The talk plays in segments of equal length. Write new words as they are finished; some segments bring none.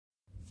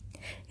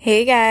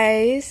Hey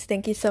guys,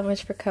 thank you so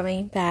much for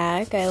coming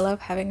back. I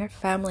love having our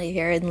family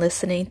here and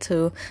listening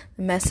to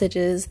the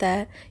messages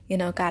that,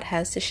 God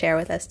has to share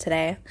with us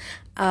today.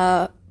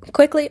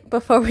 Quickly,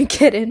 before we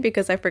get in,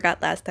 because I forgot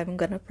last time, I'm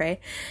going to pray.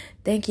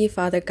 Thank you,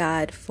 Father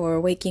God,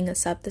 for waking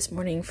us up this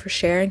morning, for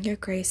sharing your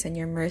grace and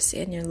your mercy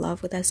and your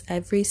love with us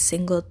every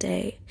single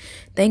day.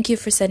 Thank you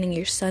for sending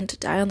your Son to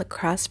die on the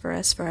cross for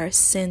us, for our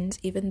sins,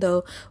 even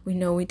though we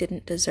know we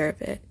didn't deserve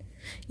it.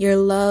 Your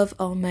love,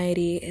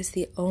 Almighty, is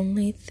the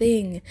only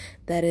thing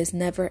that is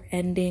never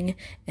ending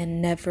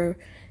and never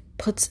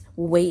puts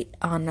weight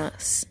on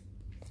us.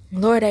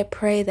 Lord, I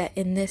pray that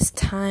in this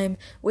time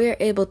we are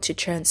able to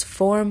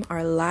transform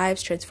our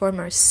lives, transform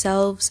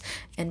ourselves,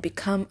 and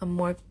become a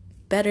more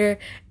better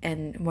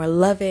and more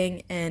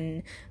loving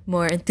and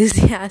more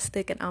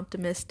enthusiastic and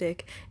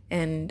optimistic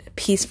and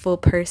peaceful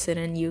person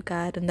in you,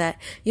 God, and that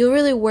you'll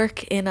really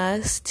work in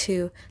us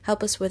to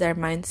help us with our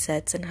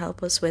mindsets and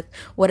help us with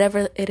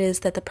whatever it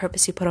is that the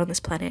purpose you put on this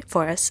planet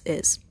for us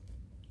is.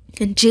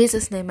 In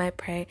Jesus' name I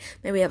pray.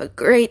 May we have a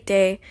great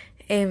day.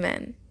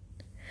 Amen.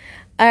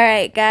 All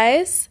right,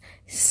 guys.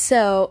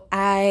 So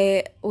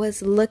I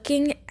was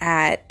looking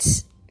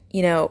at,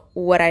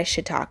 what I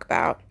should talk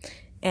about.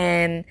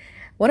 And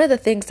one of the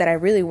things that I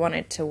really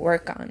wanted to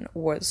work on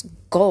was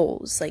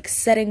goals, like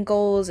setting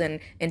goals and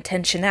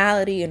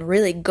intentionality and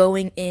really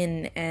going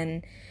in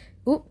and,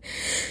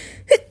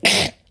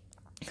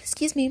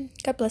 excuse me,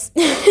 God bless.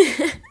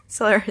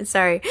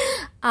 Sorry.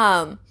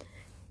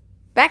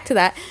 Back to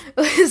that.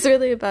 It was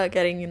really about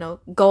getting,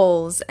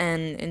 goals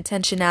and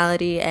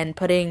intentionality and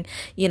putting,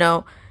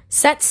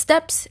 set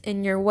steps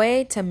in your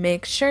way to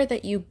make sure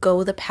that you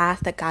go the path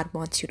that God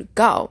wants you to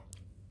go.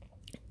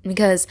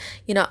 Because,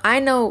 I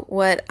know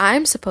what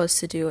I'm supposed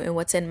to do and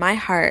what's in my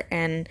heart,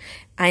 and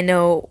I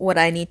know what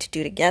I need to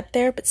do to get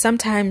there, but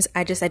sometimes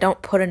I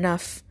don't put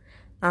enough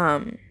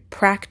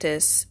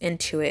practice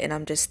into it, and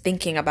I'm just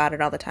thinking about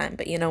it all the time.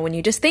 But, when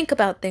you just think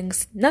about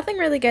things, nothing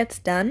really gets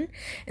done.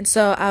 And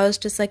so I was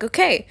just like,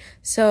 okay,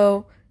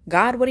 so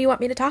God, what do you want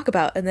me to talk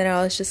about? And then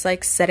I was just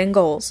like setting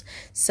goals.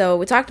 So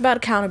we talked about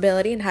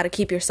accountability and how to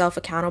keep yourself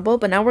accountable,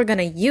 but now we're going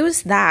to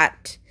use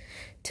that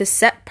to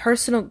set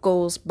personal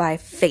goals by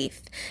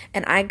faith.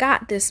 And I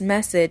got this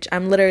message.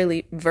 I'm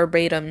literally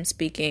verbatim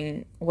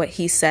speaking what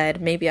he said.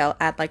 Maybe I'll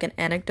add like an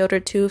anecdote or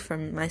two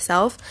from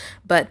myself.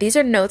 But these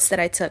are notes that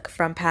I took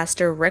from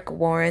Pastor Rick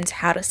Warren's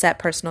How to Set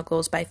Personal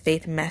Goals by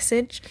Faith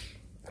message.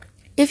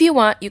 If you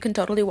want, you can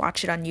totally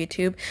watch it on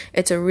YouTube.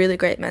 It's a really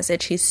great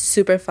message. He's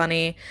super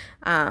funny,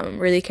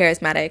 really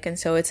charismatic. And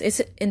so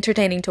it's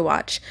entertaining to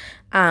watch.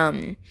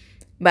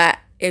 But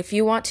if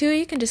you want to,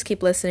 you can just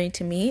keep listening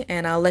to me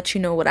and I'll let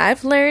you know what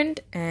I've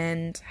learned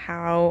and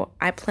how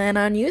I plan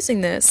on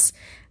using this.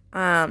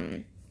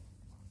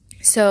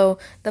 So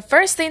the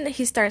first thing that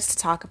he starts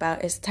to talk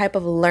about is the type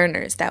of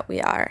learners that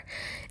we are.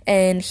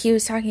 And he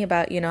was talking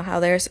about, how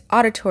there's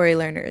auditory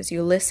learners.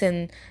 You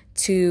listen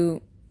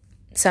to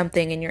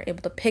something and you're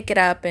able to pick it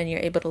up and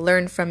you're able to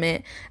learn from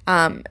it.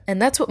 And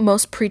that's what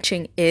most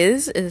preaching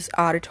is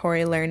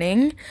auditory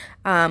learning.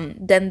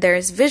 Then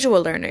there's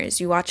visual learners.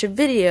 You watch a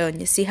video and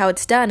you see how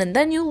it's done and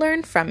then you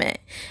learn from it.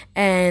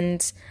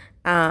 And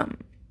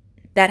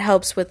that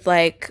helps with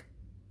like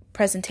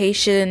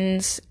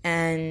presentations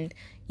and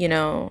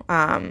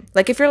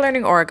like if you're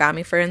learning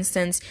origami, for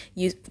instance,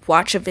 you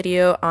watch a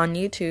video on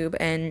YouTube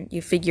and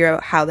you figure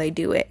out how they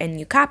do it and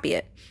you copy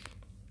it.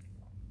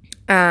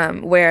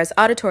 Whereas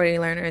auditory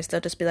learners,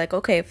 they'll just be like,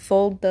 okay,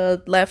 fold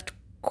the left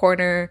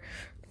corner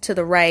to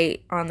the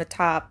right on the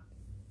top,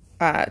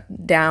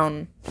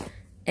 down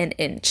an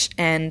inch,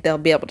 and they'll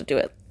be able to do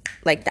it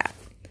like that.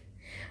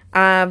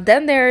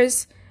 Then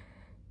there's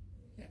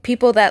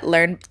people that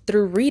learn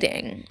through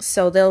reading.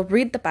 So they'll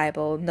read the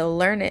Bible and they'll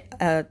learn it,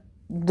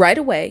 right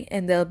away,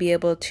 and they'll be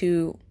able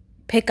to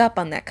pick up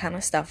on that kind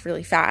of stuff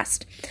really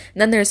fast.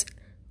 And then there's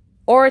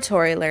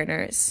oratory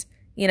learners.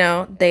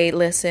 They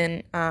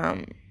listen,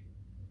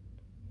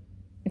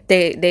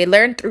 They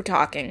learn through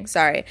talking,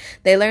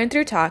 They learn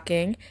through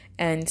talking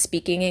and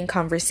speaking in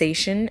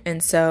conversation.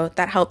 And so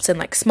that helps in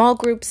like small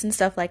groups and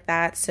stuff like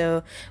that.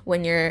 So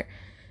when you're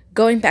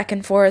going back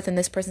and forth and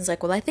this person's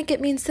like, well, I think it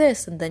means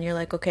this. And then you're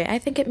like, okay, I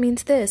think it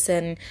means this.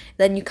 And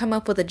then you come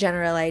up with a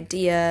general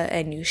idea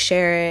and you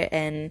share it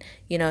and,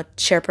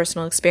 share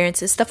personal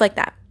experiences, stuff like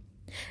that.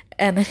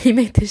 And then he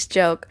made this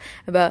joke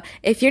about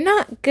if you're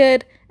not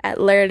good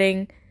at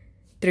learning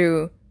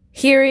through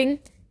hearing,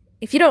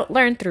 if you don't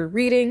learn through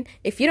reading,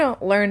 if you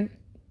don't learn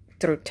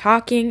through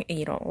talking and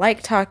you don't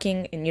like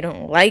talking and you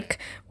don't like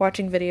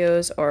watching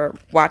videos or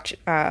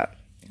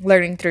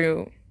learning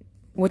through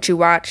what you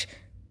watch,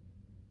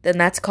 then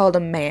that's called a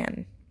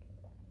man.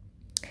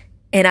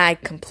 And I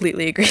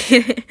completely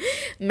agree.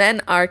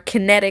 Men are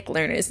kinetic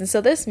learners. And so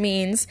this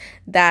means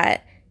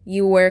that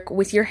you work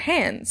with your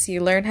hands. You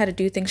learn how to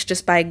do things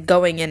just by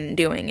going in and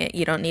doing it.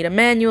 You don't need a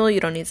manual. You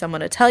don't need someone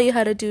to tell you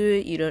how to do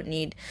it. You don't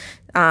need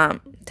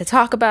to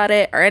talk about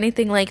it or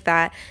anything like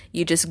that.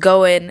 You just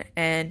go in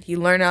and you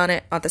learn on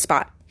it on the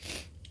spot.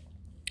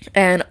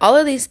 And all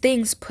of these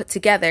things put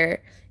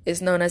together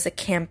is known as a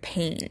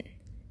campaign.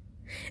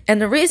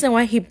 And the reason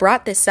why he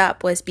brought this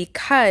up was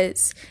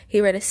because he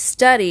read a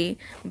study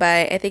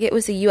by, I think it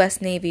was the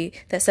U.S. Navy,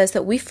 that says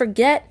that we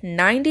forget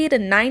 90 to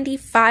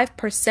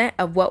 95%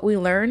 of what we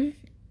learn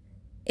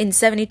in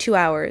 72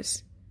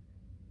 hours.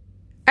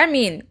 I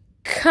mean,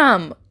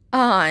 come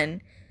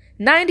on.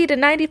 90 to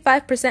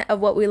 95% of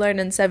what we learn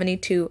in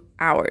 72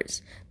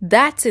 hours.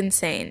 That's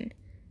insane.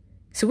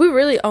 So we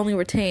really only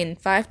retain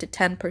 5 to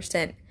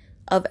 10%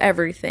 of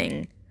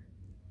everything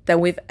that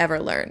we've ever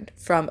learned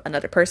from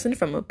another person,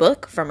 from a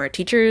book, from our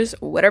teachers,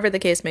 whatever the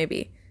case may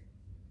be.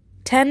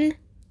 10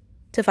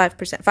 to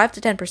 5%, 5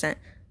 to 10%.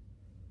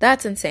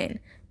 That's insane.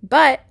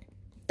 But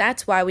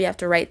that's why we have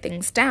to write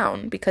things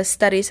down, because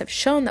studies have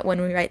shown that when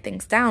we write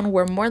things down,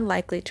 we're more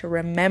likely to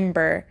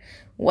remember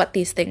what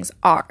these things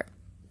are.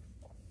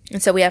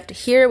 And so we have to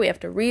hear, we have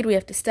to read, we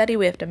have to study,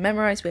 we have to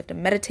memorize, we have to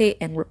meditate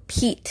and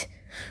repeat.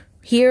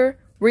 Hear,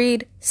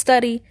 read,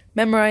 study,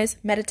 memorize,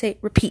 meditate,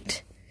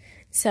 repeat.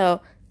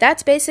 So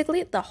that's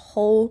basically the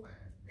whole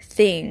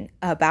thing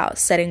about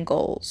setting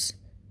goals,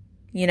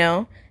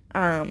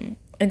 and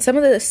some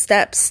of the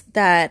steps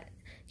that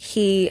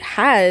he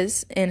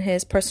has in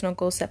his personal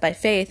goal set by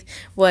faith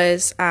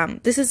was,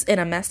 this is in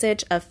a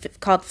message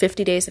called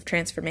 50 Days of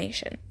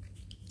Transformation.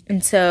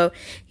 And so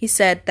he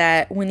said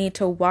that we need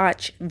to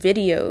watch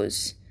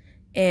videos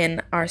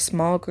in our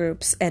small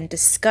groups and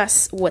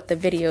discuss what the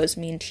videos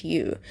mean to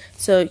you.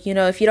 So,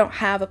 if you don't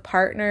have a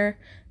partner,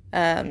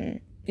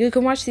 you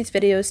can watch these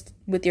videos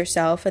with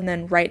yourself and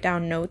then write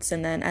down notes,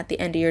 and then at the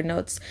end of your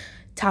notes,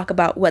 talk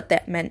about what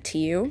that meant to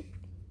you.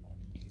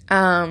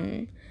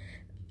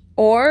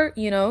 Or,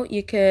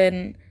 you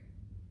can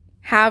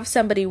have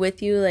somebody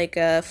with you, like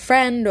a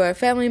friend or a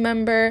family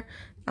member,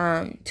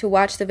 to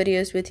watch the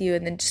videos with you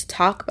and then just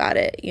talk about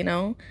it,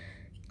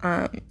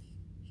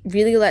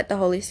 really let the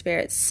Holy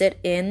Spirit sit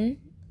in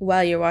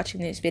while you're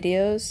watching these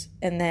videos,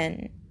 and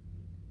then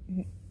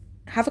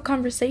have a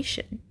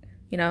conversation,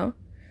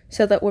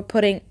 so that we're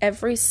putting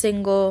every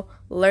single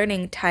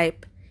learning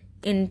type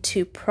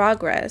into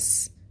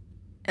progress.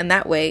 And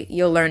that way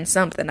you'll learn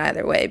something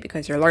either way,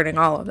 because you're learning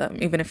all of them,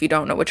 even if you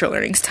don't know what your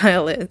learning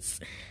style is.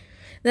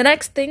 The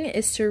next thing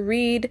is to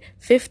read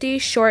 50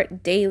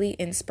 short daily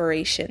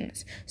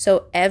inspirations.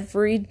 So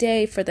every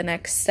day for the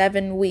next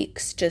 7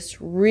 weeks, just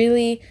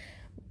really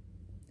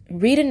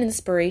read an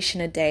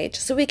inspiration a day,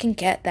 just so we can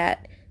get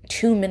that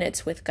 2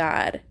 minutes with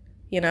God,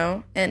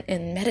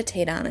 and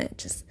meditate on it.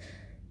 Just,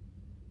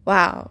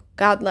 wow,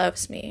 God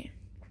loves me.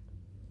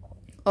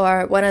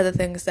 Or one of the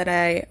things that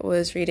I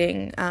was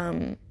reading,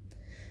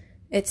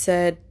 it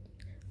said,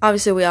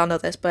 obviously we all know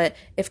this, but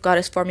if God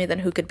is for me, then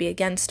who could be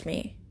against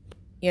me?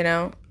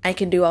 I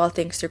can do all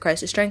things through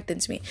Christ who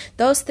strengthens me.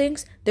 Those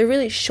things, they're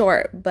really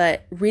short,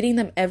 but reading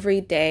them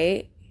every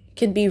day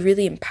can be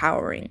really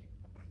empowering.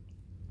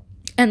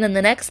 And then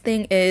the next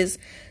thing is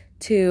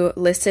to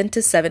listen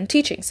to 7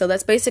 teachings. So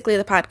that's basically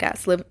the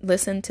podcast.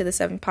 Listen to the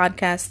 7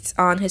 podcasts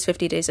on his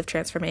 50 Days of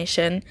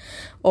Transformation,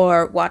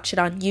 or watch it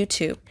on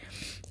YouTube.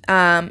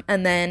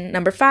 And then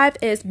number 5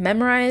 is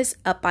memorize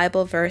a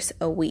Bible verse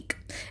a week.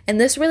 And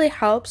this really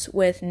helps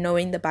with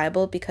knowing the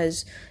Bible,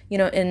 because,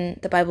 in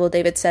the Bible,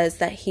 David says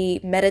that he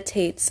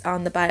meditates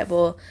on the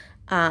Bible,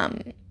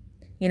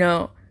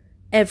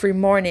 every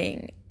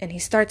morning, and he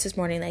starts his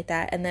morning like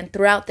that, and then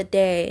throughout the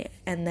day,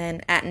 and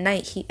then at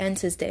night he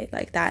ends his day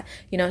like that,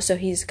 so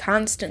he's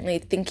constantly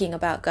thinking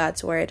about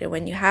God's word. And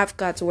when you have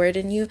God's word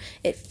in you,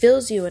 it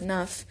fills you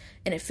enough,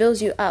 and it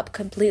fills you up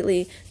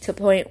completely to a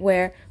point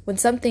where when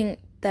something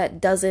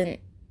that doesn't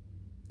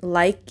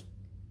match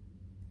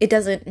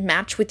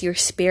with your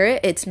spirit,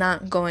 it's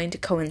not going to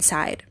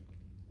coincide.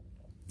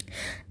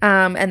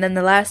 And then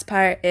the last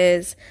part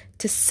is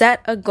to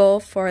set a goal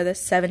for the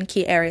 7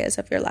 key areas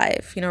of your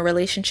life.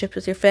 Relationships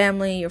with your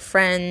family, your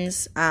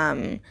friends,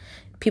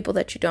 people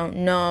that you don't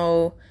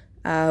know,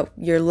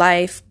 your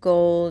life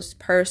goals,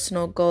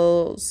 personal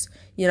goals,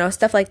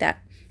 stuff like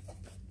that.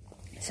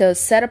 So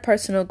set a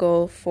personal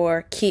goal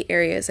for key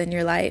areas in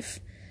your life.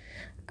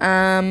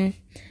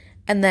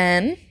 And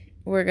then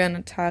we're going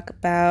to talk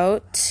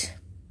about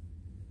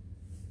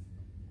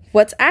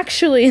what's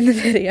actually in the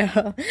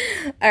video.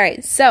 All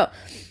right, so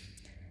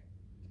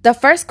the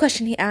first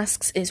question he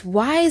asks is,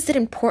 why is it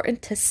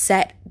important to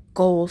set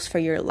goals for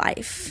your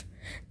life?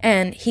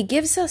 And he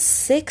gives us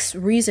 6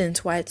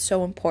 reasons why it's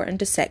so important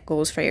to set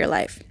goals for your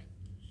life.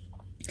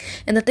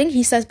 And the thing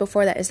he says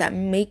before that is that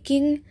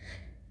making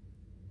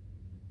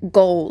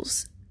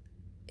goals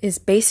is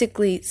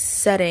basically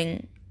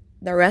setting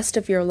the rest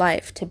of your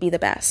life to be the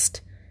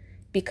best,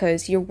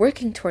 because you're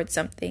working towards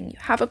something, you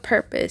have a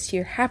purpose,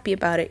 you're happy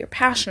about it, you're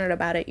passionate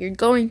about it, you're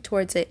going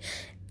towards it,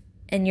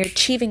 and you're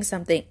achieving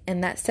something,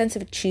 and that sense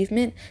of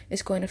achievement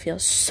is going to feel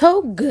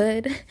so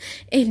good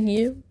in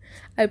you,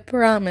 I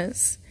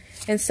promise.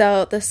 And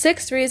so the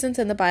 6 reasons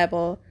in the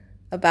Bible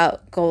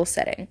about goal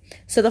setting.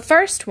 So the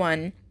first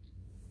one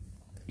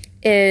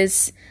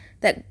is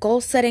that goal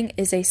setting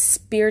is a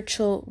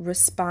spiritual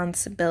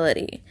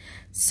responsibility.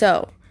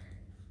 So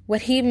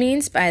what he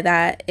means by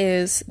that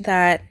is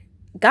that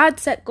God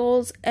set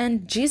goals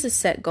and Jesus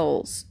set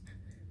goals.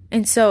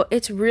 And so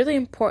it's really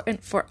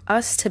important for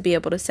us to be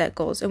able to set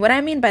goals. And what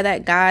I mean by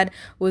that, God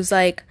was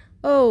like,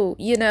 oh,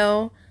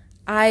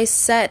 I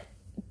set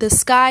the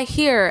sky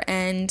here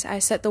and I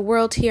set the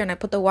world here and I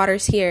put the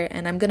waters here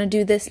and I'm going to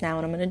do this now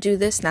and I'm going to do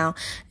this now.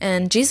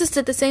 And Jesus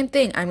did the same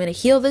thing. I'm going to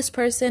heal this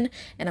person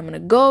and I'm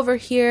going to go over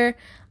here.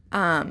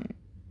 I'm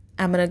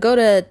going to go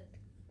to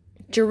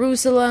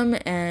Jerusalem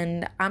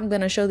and I'm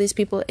going to show these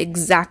people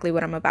exactly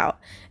what I'm about.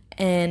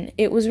 And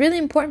it was really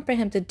important for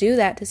him to do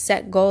that, to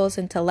set goals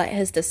and to let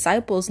his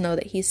disciples know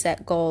that he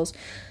set goals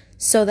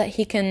so that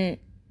he can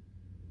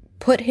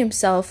put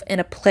himself in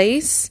a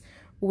place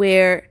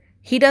where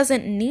he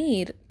doesn't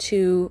need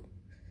to,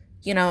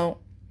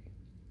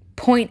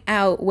 point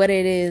out what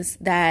it is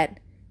that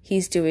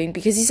he's doing,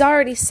 because he's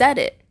already said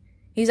it.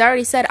 He's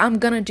already said, I'm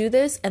going to do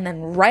this. And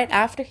then right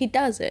after, he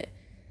does it.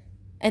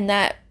 And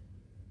that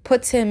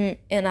puts him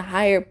in a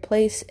higher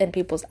place in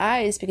people's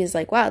eyes, because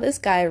like, wow, this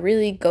guy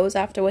really goes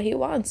after what he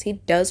wants. He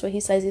does what he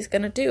says he's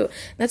going to do.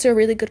 That's a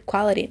really good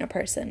quality in a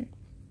person.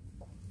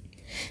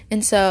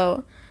 And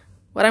so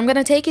what I'm going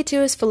to take you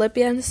to is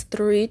Philippians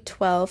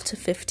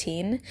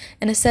 3:12-15.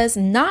 And it says,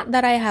 not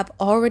that I have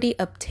already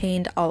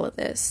obtained all of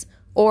this,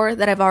 or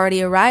that I've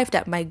already arrived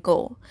at my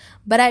goal,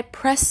 but I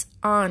press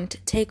on to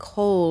take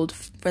hold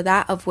for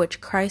that of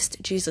which Christ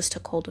Jesus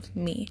took hold of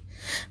me.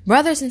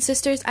 Brothers and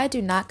sisters, I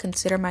do not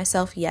consider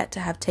myself yet to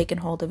have taken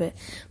hold of it,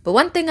 but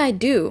one thing I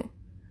do,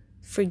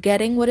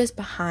 forgetting what is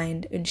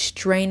behind and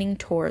straining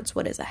towards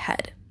what is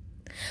ahead,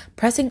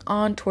 pressing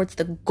on towards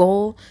the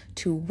goal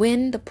to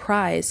win the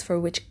prize for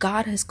which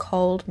God has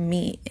called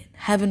me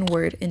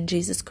heavenward in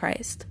Jesus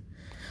Christ.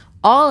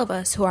 All of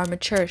us who are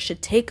mature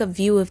should take a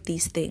view of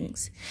these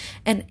things.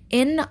 And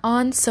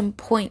on some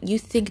point you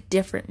think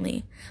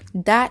differently,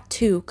 that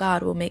too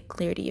God will make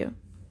clear to you.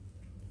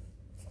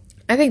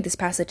 I think this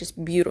passage is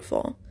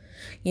beautiful.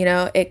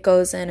 It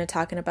goes in and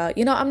talking about,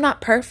 I'm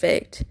not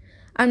perfect.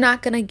 I'm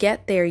not going to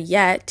get there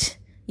yet.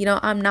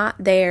 I'm not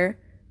there.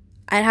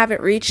 I haven't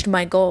reached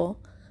my goal.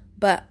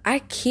 But I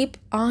keep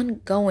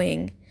on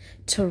going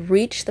to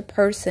reach the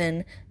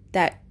person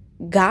that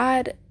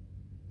God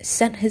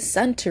sent his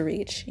son to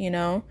reach,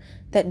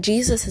 that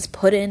Jesus has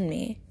put in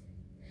me.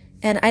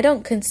 And I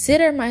don't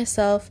consider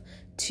myself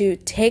to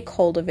take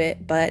hold of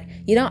it, but,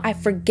 I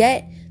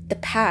forget the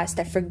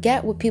past. I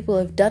forget what people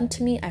have done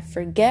to me. I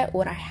forget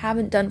what I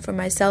haven't done for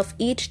myself.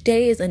 Each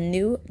day is a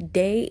new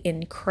day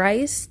in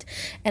Christ,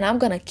 and I'm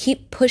going to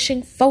keep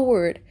pushing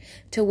forward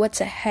to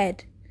what's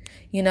ahead,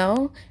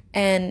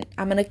 and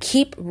I'm going to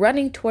keep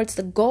running towards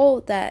the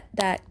goal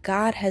that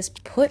God has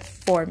put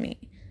for me.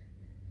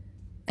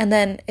 And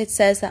then it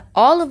says that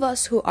all of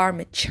us who are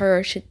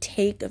mature should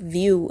take a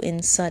view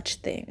in such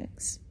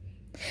things.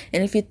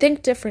 And if you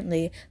think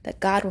differently, that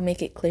God will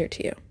make it clear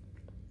to you.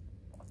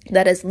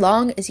 That as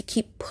long as you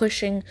keep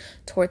pushing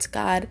towards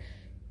God,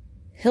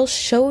 he'll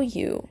show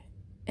you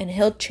and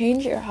he'll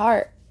change your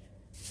heart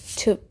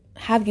to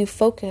have you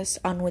focus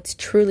on what's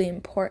truly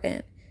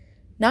important.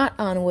 Not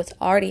on what's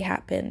already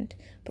happened,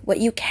 but what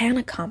you can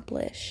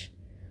accomplish.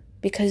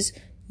 Because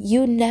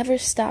you never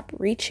stop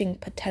reaching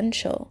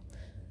potential.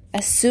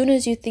 As soon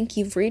as you think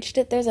you've reached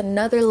it, there's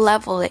another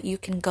level that you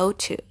can go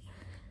to.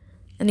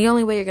 And the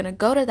only way you're going to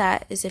go to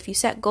that is if you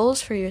set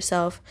goals for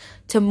yourself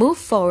to move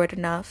forward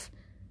enough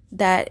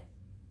that,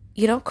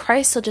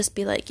 Christ will just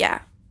be like,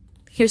 yeah,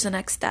 here's the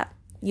next step.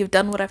 You've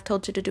done what I've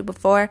told you to do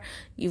before.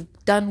 You've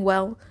done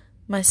well.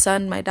 My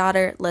son, my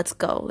daughter, let's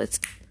go. Let's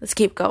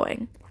keep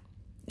going,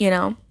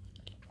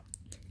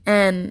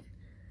 And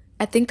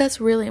I think that's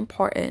really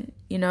important,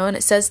 and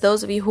it says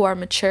those of you who are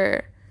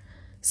mature.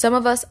 Some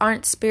of us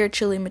aren't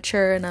spiritually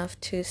mature enough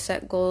to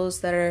set goals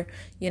that are,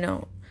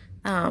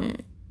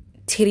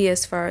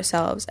 tedious for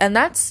ourselves. And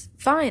that's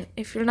fine.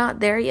 If you're not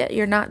there yet,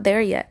 you're not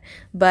there yet.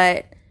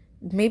 But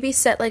maybe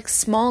set like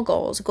small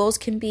goals. Goals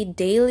can be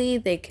daily.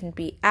 They can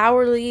be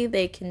hourly.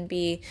 They can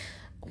be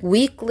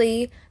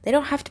weekly. They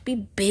don't have to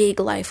be big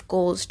life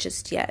goals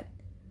just yet.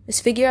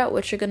 Just figure out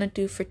what you're going to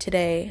do for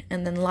today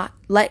and then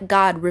let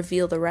God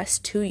reveal the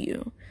rest to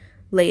you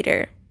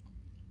later.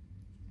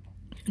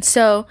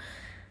 So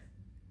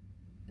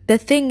the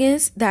thing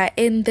is that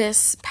in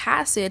this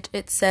passage,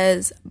 it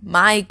says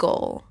my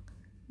goal,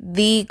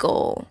 the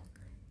goal,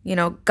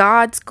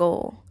 God's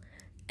goal.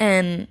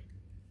 And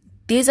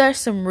these are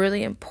some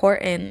really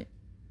important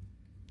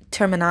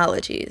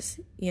terminologies,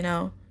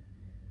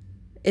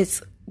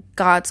 It's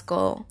God's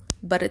goal,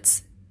 but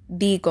it's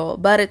the goal,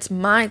 but it's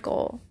my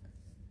goal.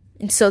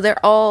 And so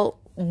they're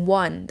all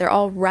one. They're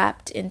all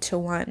wrapped into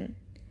one.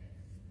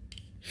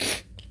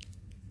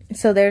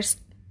 So there's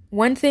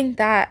one thing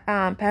that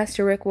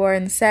Pastor Rick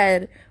Warren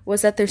said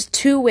was that there's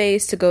two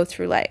ways to go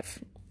through life,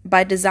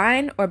 by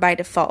design or by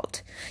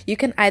default. You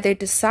can either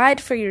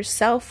decide for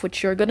yourself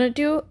what you're going to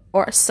do,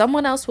 or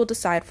someone else will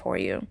decide for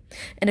you.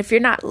 And if you're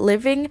not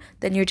living,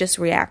 then you're just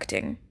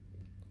reacting.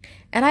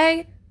 And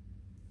I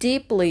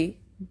deeply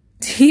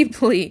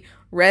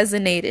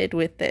resonated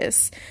with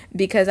this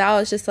because I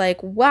was just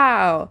like,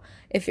 wow,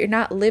 if you're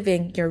not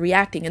living, you're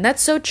reacting. And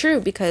that's so true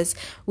because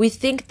we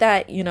think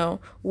that,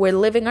 we're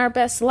living our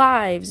best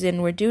lives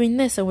and we're doing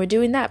this and we're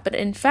doing that. But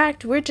in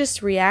fact, we're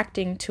just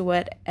reacting to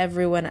what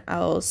everyone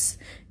else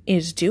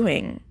is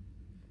doing.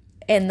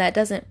 And that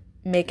doesn't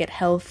make it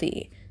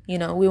healthy. We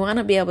want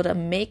to be able to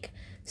make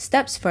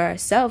steps for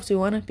ourselves. We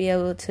want to be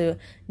able to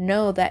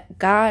know that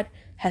God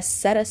has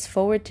set us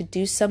forward to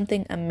do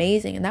something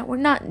amazing and that we're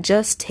not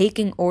just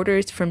taking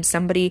orders from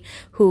somebody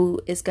who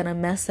is going to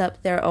mess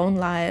up their own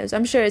lives.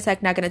 I'm sure it's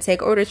not going to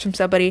take orders from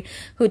somebody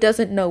who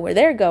doesn't know where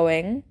they're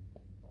going,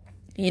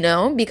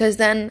 because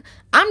then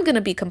I'm going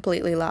to be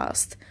completely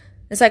lost.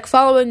 It's like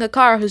following a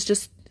car who's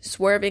just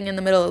swerving in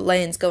the middle of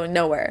lanes going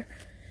nowhere.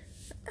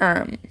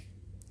 And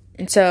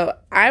so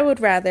I would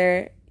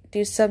rather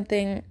do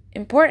something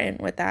important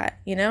with that,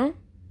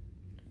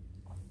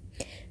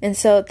 And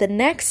so the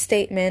next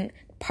statement,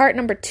 part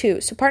number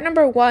 2. So part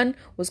number 1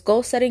 was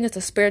goal setting is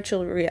a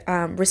spiritual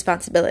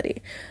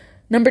responsibility.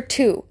 Number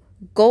 2,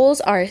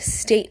 goals are a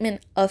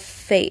statement of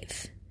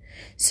faith.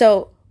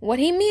 So what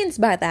he means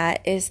by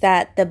that is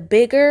that the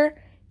bigger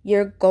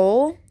your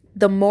goal,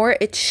 the more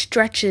it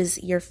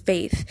stretches your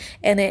faith,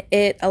 and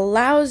it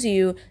allows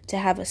you to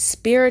have a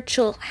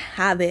spiritual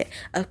habit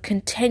of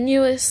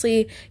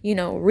continuously,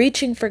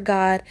 reaching for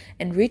God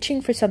and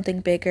reaching for something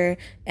bigger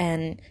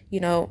and,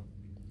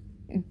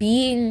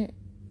 being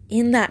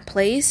in that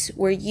place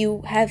where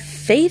you have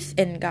faith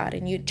in God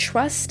and you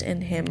trust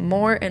in Him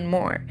more and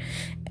more.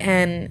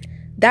 And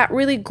that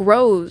really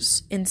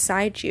grows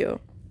inside you.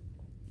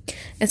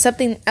 And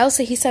something else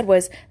that he said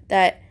was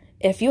that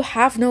if you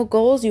have no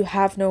goals, you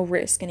have no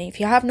risk. And if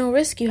you have no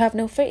risk, you have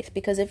no faith.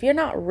 Because if you're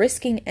not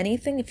risking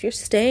anything, if you're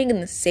staying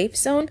in the safe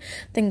zone,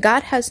 then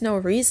God has no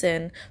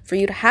reason for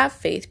you to have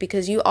faith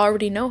because you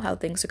already know how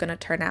things are going to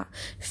turn out.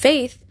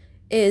 Faith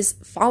is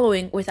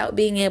following without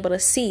being able to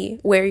see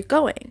where you're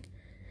going.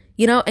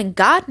 And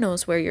God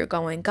knows where you're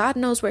going. God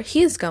knows where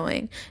He's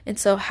going. And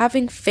so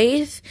having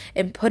faith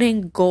and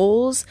putting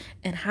goals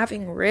and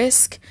having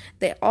risk,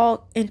 they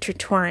all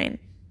intertwine.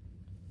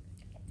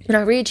 And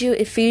I'll read you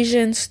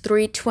Ephesians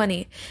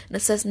 3:20. And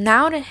it says,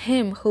 now to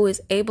Him who is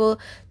able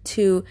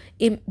to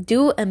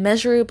do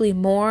immeasurably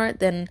more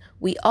than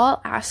we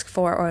all ask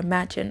for or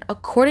imagine,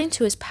 according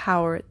to His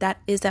power that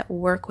is at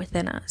work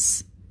within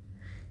us.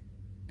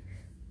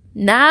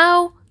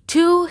 Now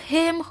to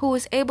Him who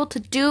is able to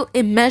do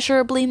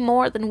immeasurably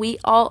more than we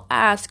all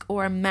ask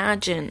or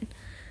imagine.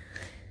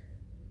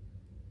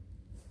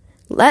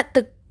 Let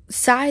the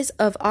size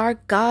of our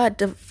God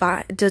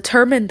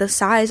determine the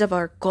size of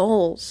our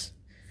goals.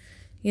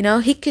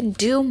 He can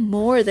do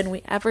more than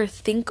we ever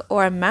think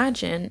or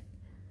imagine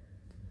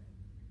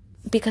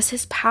because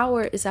His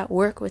power is at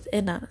work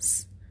within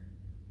us.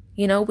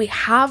 We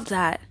have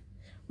that.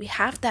 We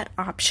have that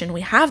option.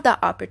 We have that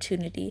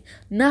opportunity.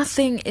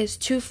 Nothing is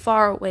too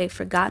far away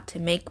for God to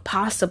make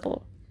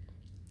possible.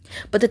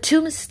 But the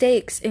 2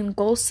 mistakes in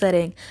goal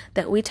setting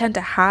that we tend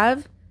to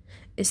have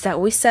is that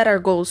we set our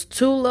goals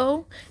too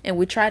low and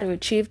we try to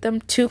achieve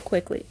them too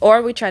quickly.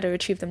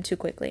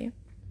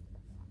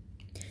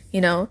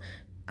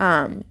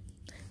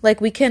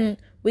 Like we can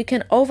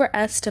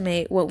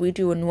overestimate what we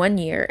do in 1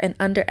 year and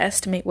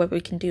underestimate what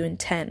we can do in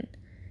 10.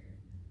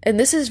 And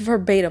this is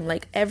verbatim,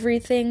 like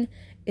everything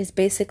is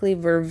basically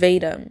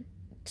verbatim,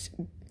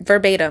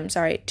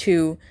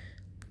 to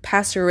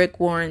Pastor Rick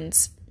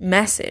Warren's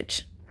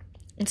message.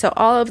 And so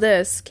all of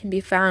this can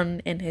be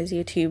found in his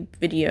YouTube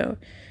video,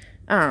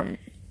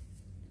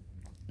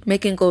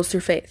 Making Goals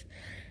Through Faith.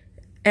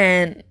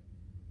 And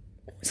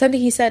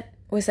something he said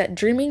was that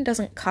dreaming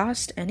doesn't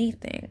cost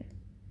anything.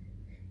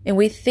 And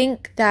we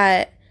think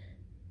that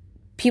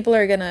people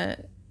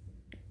that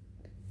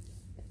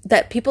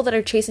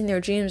are chasing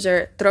their dreams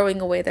are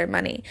throwing away their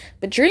money.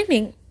 But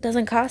dreaming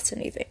doesn't cost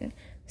anything.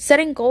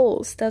 Setting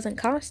goals doesn't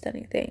cost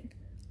anything.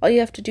 All you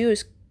have to do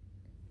is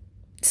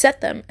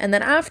set them. And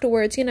then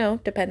afterwards,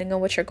 depending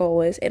on what your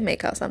goal is, it may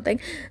cost something.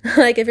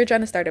 Like if you're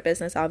trying to start a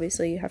business,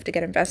 obviously you have to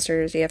get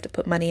investors. You have to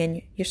put money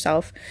in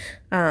yourself.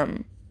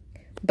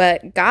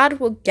 But God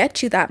will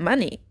get you that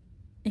money.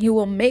 He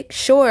will make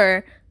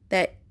sure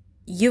that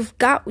you've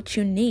got what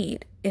you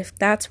need if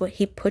that's what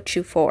He put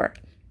you for.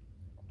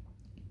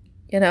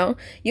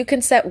 You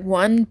can set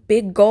one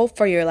big goal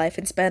for your life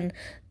and spend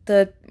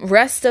the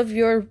rest of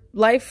your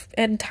life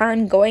and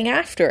time going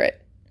after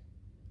it.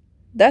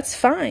 That's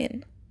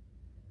fine.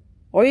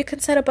 Or you can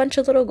set a bunch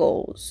of little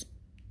goals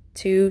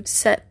to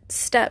set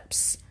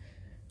steps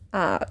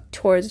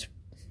towards,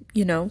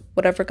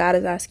 whatever God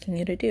is asking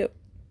you to do.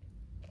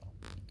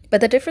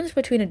 But the difference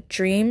between a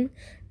dream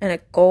and a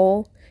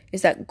goal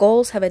is that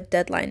goals have a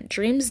deadline.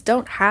 Dreams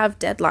don't have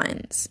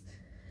deadlines.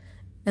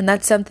 And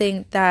that's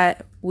something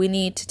that we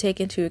need to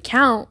take into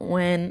account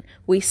when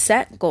we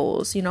set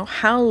goals.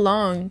 How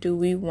long do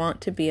we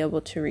want to be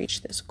able to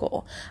reach this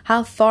goal?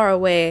 How far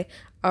away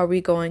are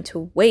we going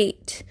to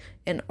wait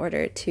in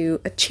order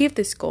to achieve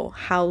this goal?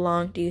 How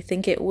long do you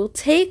think it will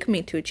take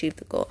me to achieve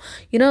the goal?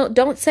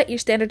 Don't set your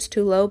standards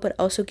too low, but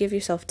also give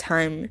yourself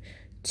time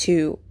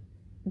to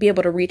be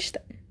able to reach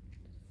them.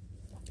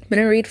 I'm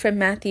going to read from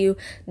Matthew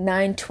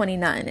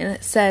 9:29, and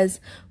it says,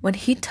 "When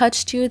he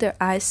touched you, their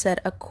eyes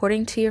said,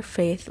 'According to your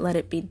faith, let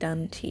it be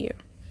done to you.'"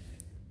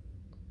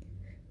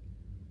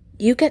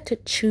 You get to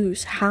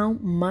choose how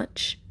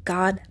much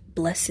God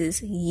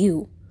blesses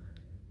you.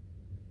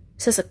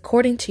 It says,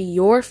 "According to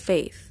your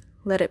faith,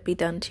 let it be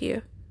done to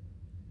you."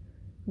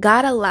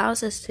 God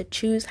allows us to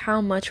choose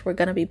how much we're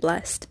going to be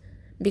blessed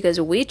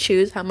because we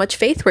choose how much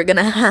faith we're going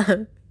to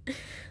have.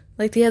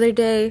 Like the other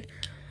day,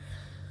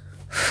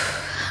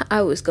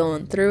 I was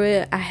going through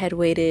it. I had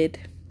waited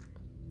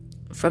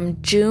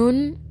from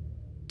June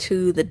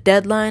to the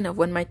deadline of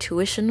when my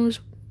tuition was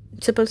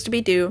supposed to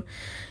be due.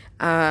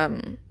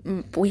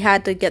 We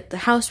had to get the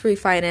house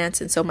refinanced,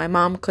 and so my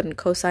mom couldn't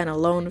co-sign a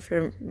loan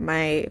for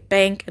my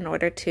bank in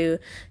order to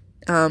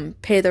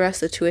pay the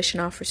rest of the tuition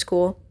off for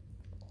school.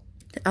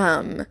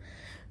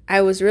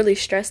 I was really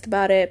stressed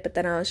about it, but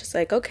then I was just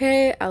like,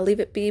 okay, I'll leave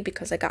it be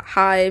because I got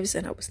hives,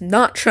 and I was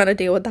not trying to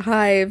deal with the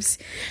hives.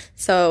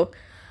 So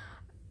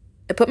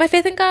I put my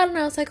faith in God, and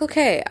I was like,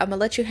 okay, I'm going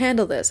to let you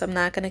handle this. I'm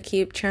not going to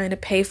keep trying to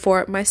pay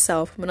for it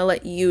myself. I'm going to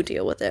let you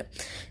deal with it.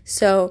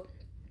 So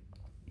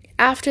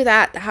after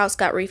that, the house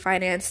got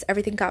refinanced.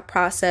 Everything got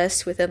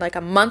processed within like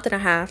a month and a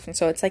half. And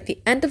so it's like the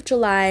end of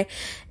July,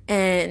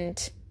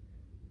 and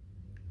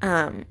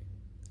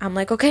I'm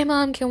like, okay,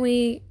 Mom, can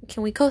we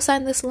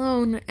co-sign this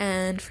loan?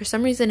 And for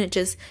some reason, it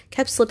just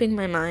kept slipping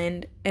my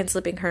mind and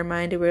slipping her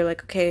mind. And we were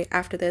like, okay,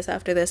 after this.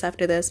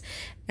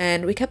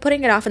 And we kept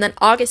putting it off. And then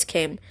August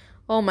came.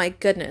 Oh my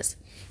goodness.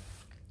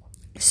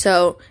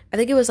 So I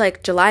think it was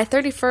like July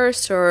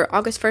 31st or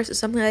August 1st or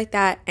something like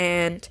that.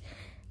 And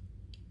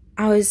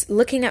I was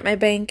looking at my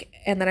bank,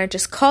 and then I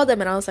just called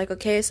them, and I was like,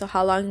 okay, so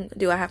how long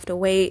do I have to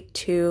wait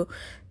to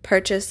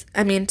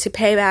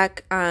pay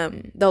back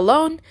the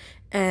loan?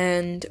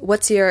 And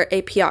what's your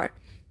APR?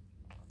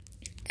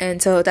 And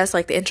so that's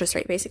like the interest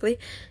rate, basically.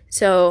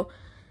 So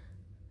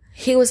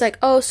he was like,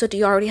 oh, so do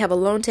you already have a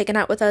loan taken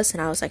out with us? And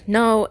I was like,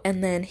 no.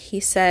 And then he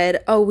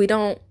said, oh, we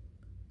don't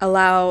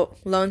allow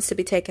loans to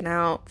be taken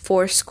out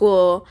for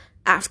school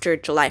after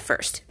July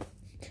 1st.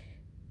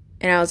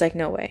 And I was like,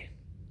 no way.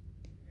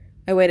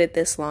 I waited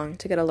this long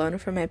to get a loan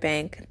from my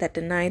bank that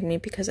denied me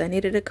because I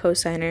needed a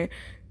cosigner,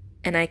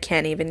 and I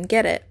can't even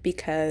get it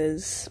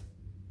because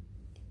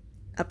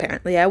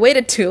apparently I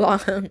waited too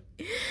long.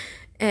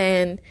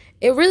 And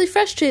it really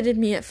frustrated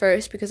me at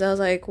first because I was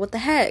like, what the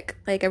heck?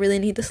 Like, I really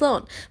need this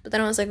loan. But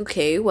then I was like,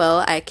 okay,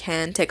 well, I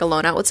can take a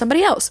loan out with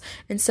somebody else.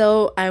 And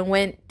so I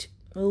went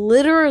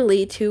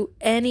literally to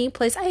any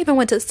place. I even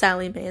went to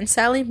Sallie Mae, and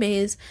Sallie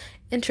Mae's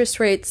interest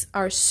rates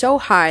are so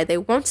high. They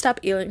won't stop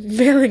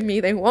emailing me.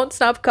 They won't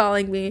stop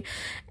calling me.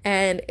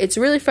 And it's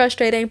really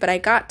frustrating, but I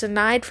got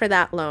denied for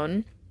that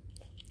loan.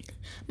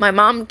 My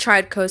mom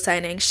tried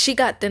co-signing. She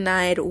got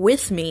denied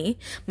with me.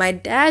 My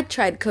dad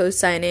tried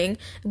co-signing.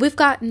 We've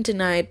gotten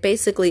denied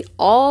basically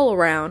all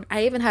around.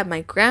 I even had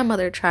my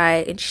grandmother try,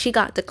 and she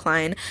got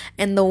declined.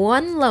 And the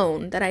one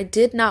loan that I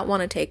did not want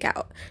to take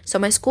out. So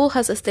my school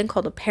has this thing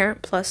called a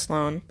Parent Plus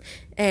loan.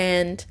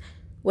 And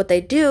what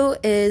they do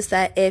is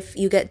that if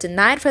you get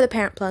denied for the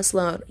Parent Plus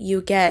loan,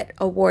 you get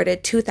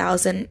awarded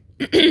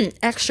 $2,000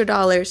 extra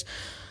dollars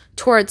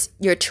towards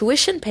your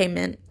tuition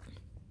payment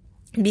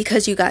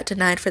because you got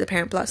denied for the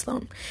Parent Plus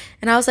loan.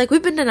 And I was like,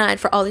 we've been denied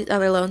for all these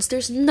other loans.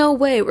 There's no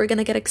way we're going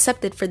to get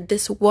accepted for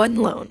this one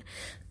loan.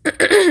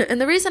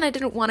 And the reason I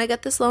didn't want to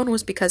get this loan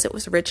was because it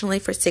was originally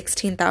for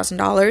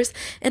 $16,000,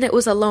 and it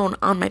was a loan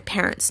on my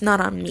parents,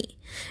 not on me.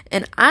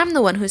 And I'm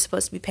the one who's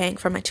supposed to be paying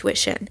for my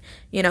tuition,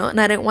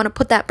 and I didn't want to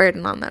put that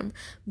burden on them.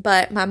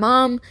 But my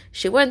mom,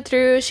 she went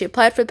through, she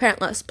applied for the Parent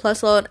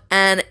Plus loan,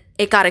 and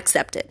it got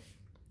accepted.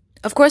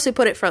 Of course, we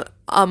put it for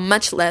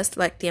much less,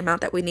 like the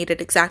amount that we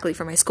needed exactly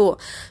for my school.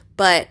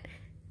 But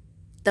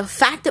the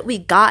fact that we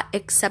got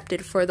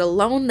accepted for the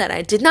loan that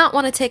I did not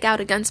want to take out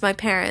against my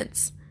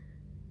parents,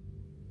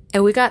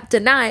 and we got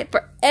denied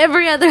for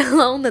every other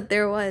loan that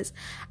there was,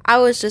 I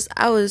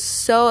was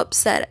so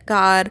upset at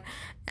God.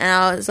 And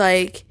I was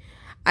like,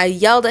 I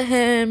yelled at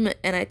him,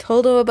 and I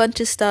told him a bunch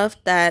of stuff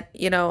that,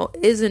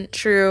 isn't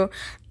true.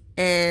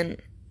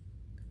 And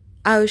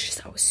I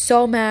was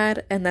so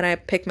mad. And then I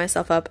picked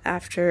myself up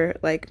after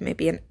like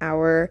maybe an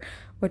hour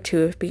or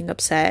two of being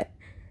upset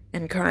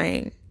and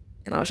crying.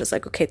 And I was just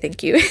like, okay,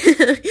 thank you.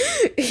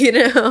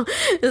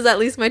 Because at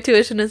least my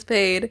tuition is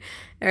paid.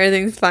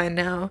 Everything's fine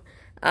now.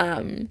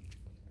 But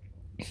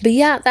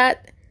yeah,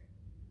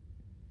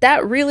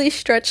 that really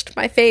stretched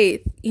my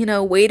faith,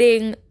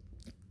 waiting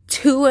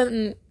 2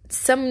 and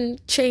some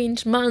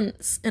change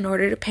months in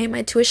order to pay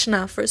my tuition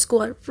off for a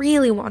school I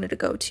really wanted to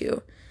go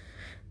to.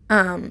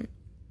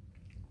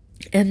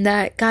 And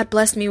that God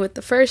blessed me with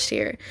the first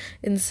year.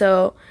 And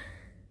so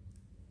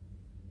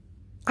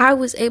I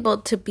was able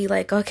to be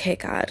like, okay,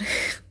 God,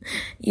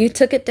 you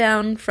took it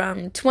down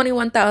from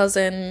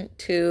 $21,000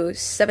 to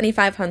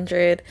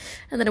 $7,500,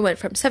 and then it went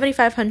from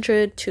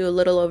 $7,500 to a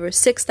little over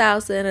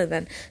 $6,000, and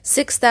then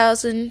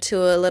 $6,000 to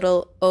a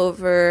little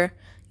over,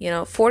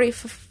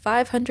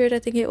 $4,500, I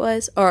think it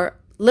was, or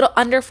little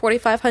under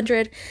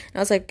 4,500. And I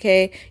was like,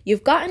 okay,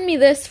 you've gotten me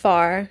this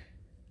far,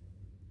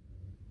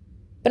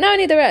 but now I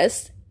need the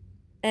rest.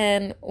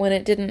 And when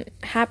it didn't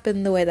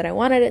happen the way that I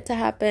wanted it to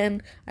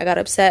happen, I got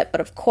upset.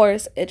 But of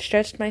course, it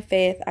stretched my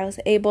faith. I was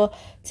able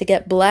to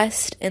get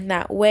blessed in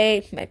that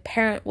way. My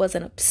parent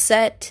wasn't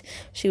upset.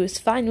 She was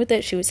fine with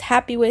it. She was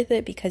happy with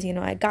it because,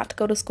 I got to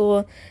go to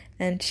school.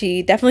 And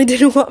she definitely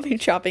didn't want me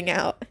dropping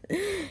out.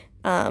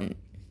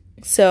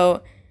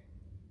 So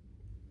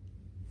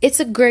it's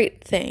a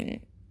great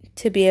thing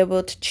to be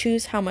able to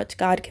choose how much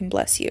God can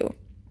bless you,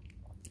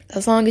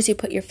 as long as you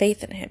put your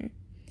faith in Him.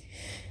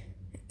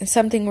 And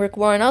something Rick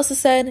Warren also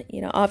said,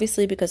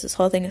 obviously because this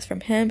whole thing is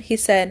from him, he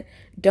said,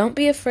 don't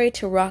be afraid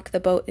to rock the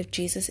boat if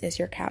Jesus is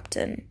your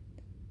captain.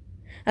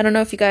 I don't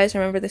know if you guys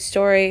remember the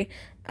story.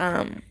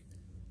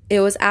 It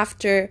was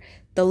after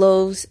the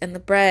loaves and the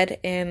bread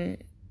in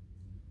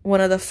one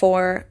of the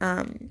 4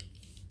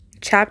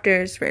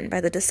 chapters written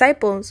by the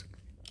disciples.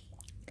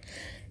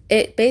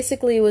 It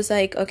basically was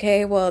like,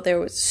 okay, well, there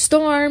was a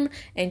storm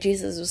and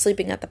Jesus was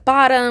sleeping at the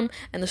bottom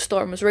and the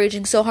storm was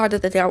raging so hard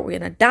that they thought we were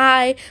going to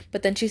die.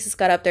 But then Jesus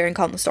got up there and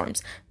calmed the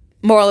storms.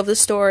 Moral of the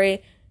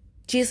story,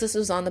 Jesus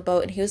was on the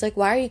boat and he was like,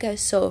 why are you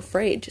guys so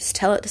afraid? Just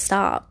tell it to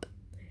stop.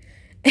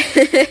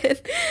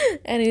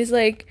 And he's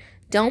like,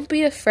 don't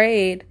be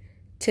afraid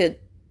to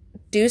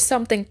do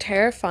something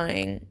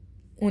terrifying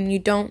when you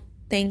don't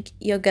think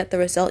you'll get the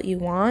result you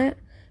want,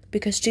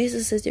 because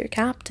Jesus is your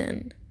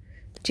captain.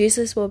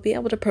 Jesus will be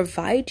able to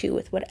provide you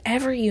with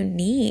whatever you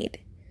need,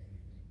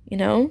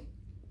 And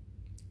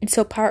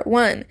so part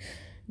 1,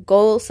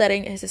 goal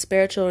setting is a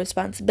spiritual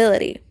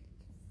responsibility.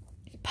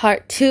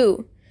 Part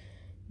 2,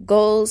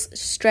 goals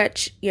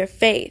stretch your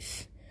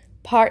faith.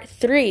 Part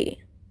 3,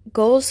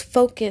 goals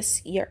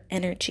focus your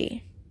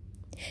energy.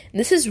 And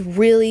this is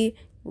really,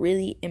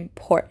 really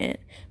important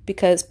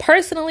because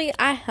personally,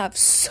 I have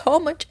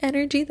so much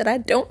energy that I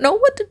don't know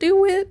what to do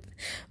with,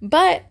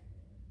 but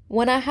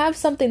when I have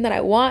something that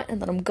I want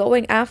and that I'm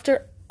going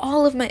after,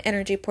 all of my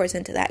energy pours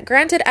into that.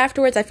 Granted,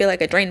 afterwards, I feel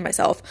like I drained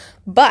myself,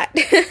 but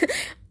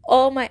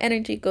all my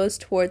energy goes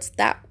towards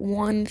that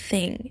one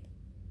thing.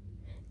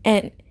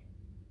 And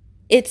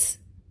it's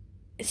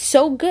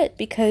so good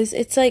because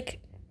it's like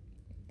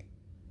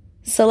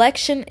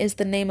selection is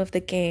the name of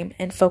the game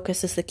and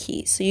focus is the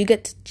key. So you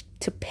get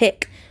to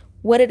pick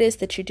what it is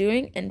that you're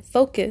doing, and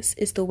focus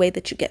is the way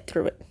that you get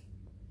through it.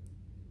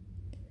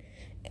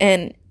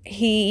 And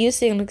he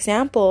used an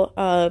example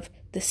of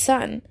the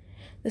sun.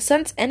 The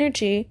sun's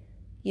energy,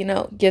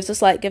 gives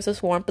us light, gives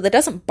us warmth, but it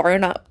doesn't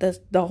burn up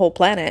the whole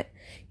planet,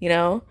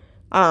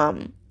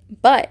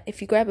 But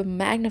if you grab a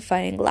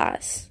magnifying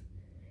glass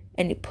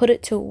and you put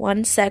it to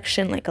one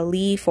section, like a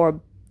leaf,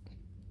 or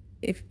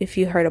if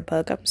you heard a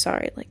bug, I'm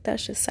sorry, like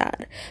that's just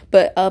sad.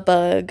 But a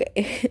bug,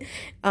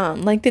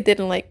 like they did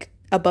in like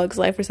A Bug's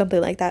Life or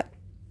something like that,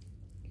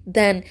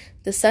 then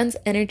the sun's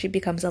energy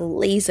becomes a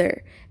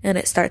laser and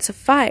it starts a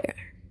fire.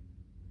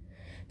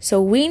 So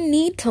we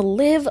need to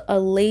live a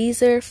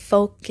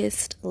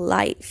laser-focused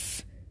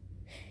life.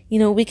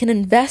 We can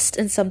invest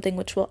in something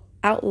which will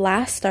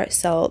outlast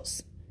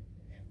ourselves.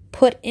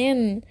 Put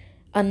in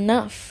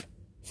enough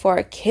for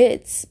our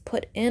kids.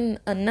 Put in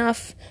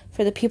enough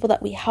for the people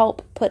that we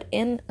help. Put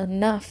in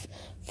enough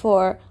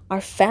for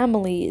our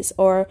families,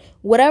 or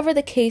whatever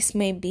the case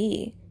may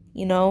be.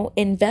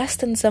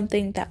 Invest in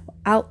something that will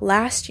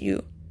outlast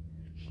you.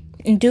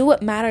 And do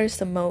what matters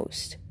the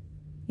most.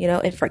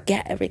 And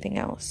forget everything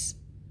else.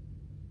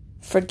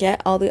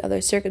 Forget all the other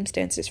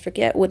circumstances.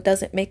 Forget what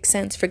doesn't make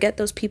sense. Forget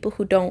those people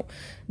who don't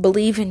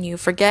believe in you.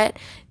 Forget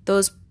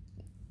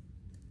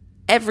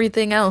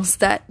everything else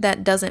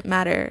that doesn't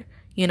matter.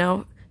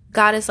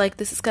 God is like,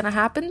 this is going to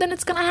happen, then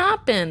it's going to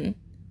happen.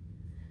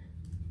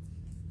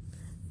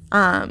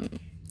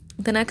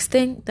 The next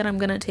thing that I'm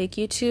going to take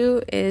you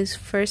to is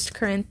 1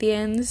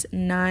 Corinthians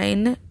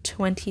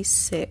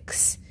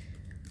 9:26.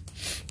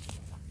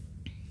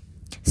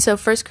 So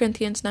 1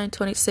 Corinthians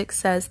 9:26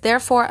 says,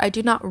 therefore, I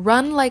do not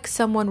run like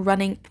someone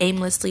running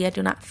aimlessly. I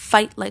do not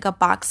fight like a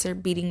boxer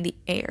beating the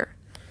air.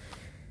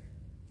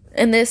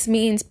 And this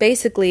means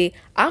basically,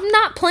 I'm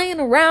not playing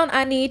around.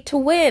 I need to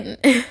win.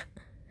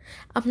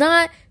 I'm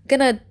not going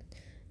to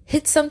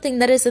hit something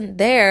that isn't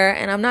there,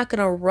 and I'm not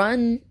going to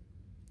run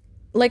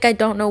like I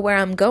don't know where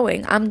I'm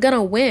going. I'm going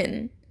to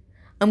win.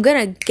 I'm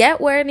going to get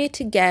where I need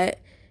to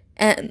get,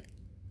 and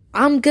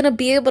I'm going to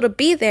be able to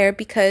be there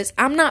because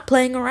I'm not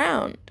playing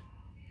around.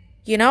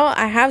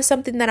 I have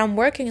something that I'm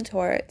working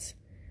towards.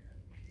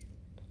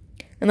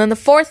 And then the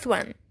fourth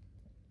one.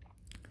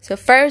 So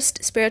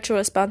first, spiritual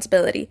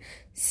responsibility.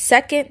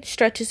 Second,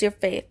 stretches your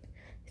faith.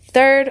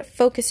 Third,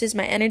 focuses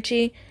my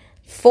energy.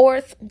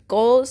 Fourth,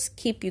 goals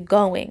keep you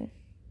going.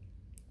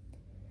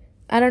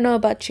 I don't know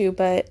about you,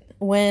 but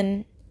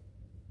when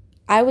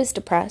I was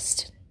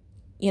depressed,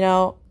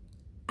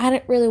 I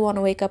didn't really want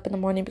to wake up in the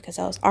morning because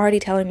I was already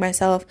telling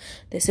myself,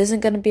 this isn't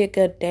going to be a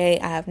good day.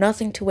 I have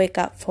nothing to wake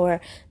up for.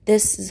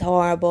 This is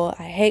horrible.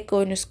 I hate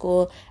going to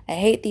school. I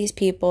hate these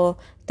people.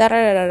 Da da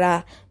da da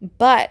da.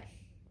 But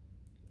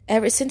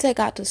ever since I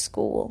got to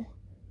school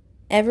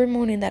every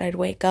morning that I'd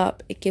wake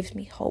up, it gives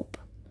me hope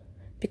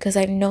because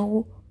I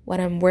know what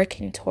I'm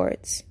working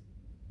towards.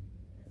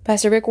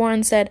 Pastor Rick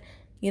Warren said,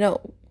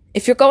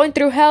 if you're going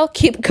through hell,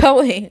 keep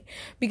going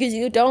because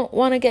you don't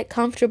want to get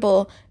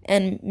comfortable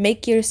and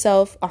make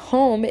yourself a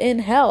home in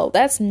hell.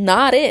 That's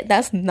not it.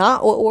 That's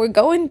not what we're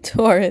going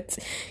towards,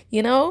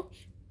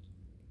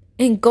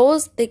 And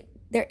goals,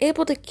 they're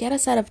able to get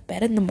us out of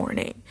bed in the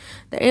morning.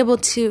 They're able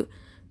to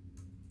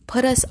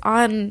put us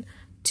on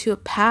to a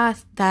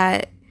path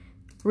that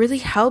really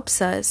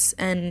helps us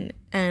and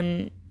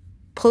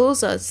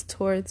pulls us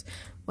towards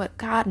what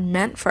God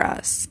meant for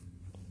us.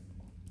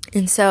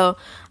 And so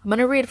I'm going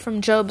to read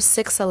from Job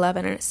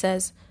 6:11, and it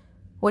says,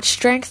 "What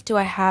strength do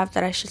I have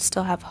that I should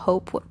still have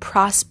hope? What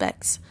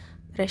prospects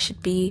that I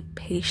should be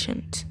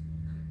patient?"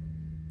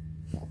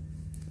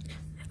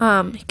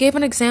 He gave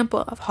an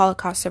example of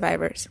Holocaust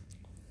survivors.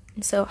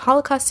 And so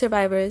Holocaust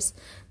survivors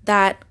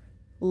that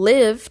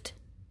lived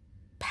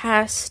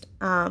past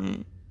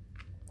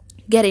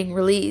getting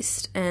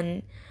released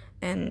and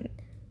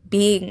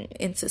being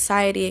in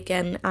society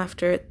again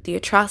after the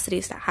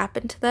atrocities that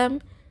happened to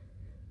them,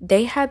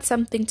 they had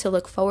something to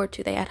look forward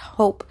to. They had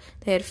hope.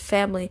 They had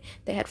family.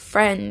 They had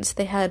friends.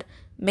 They had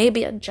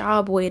maybe a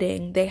job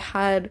waiting. They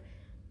had,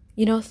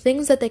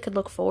 things that they could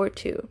look forward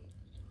to.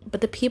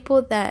 But the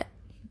people that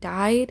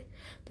died,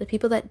 the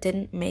people that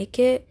didn't make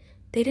it,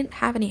 they didn't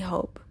have any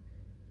hope.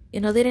 They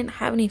didn't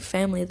have any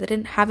family. They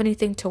didn't have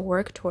anything to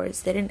work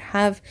towards. They didn't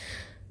have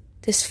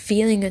this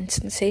feeling and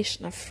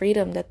sensation of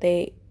freedom that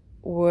they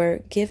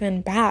were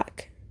given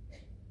back.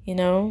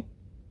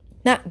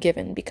 Not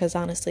given, because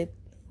honestly,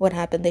 what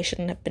happened, they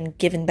shouldn't have been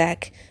given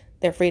back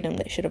their freedom.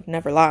 They should have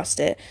never lost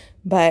it.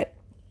 But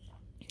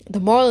the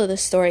moral of the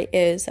story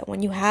is that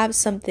when you have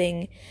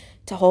something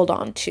to hold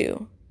on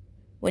to,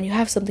 when you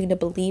have something to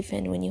believe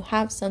in, when you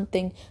have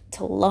something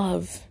to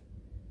love,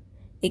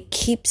 it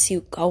keeps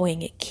you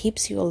going. It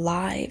keeps you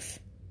alive.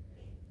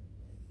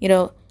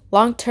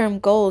 Long-term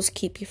goals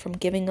keep you from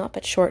giving up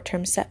at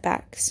short-term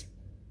setbacks.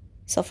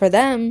 So for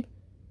them,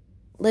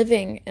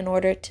 living in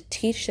order to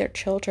teach their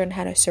children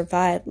how to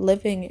survive,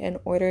 living in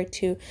order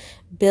to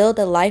build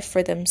a life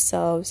for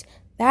themselves,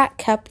 that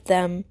kept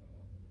them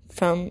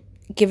from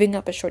giving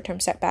up at short-term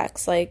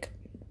setbacks like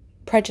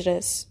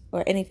prejudice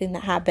or anything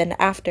that happened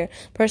after.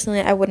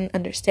 Personally, I wouldn't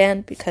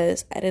understand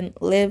because I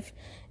didn't live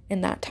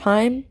in that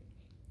time,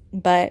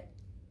 but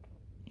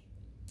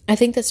I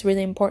think that's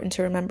really important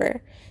to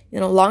remember.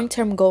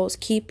 Long-term goals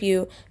keep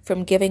you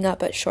from giving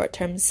up at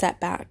short-term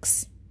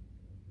setbacks.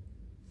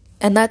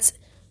 And that's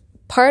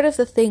part of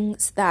the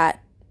things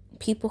that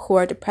people who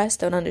are depressed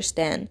don't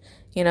understand.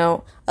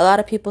 A lot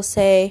of people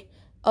say,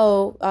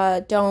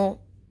 don't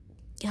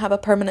have a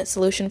permanent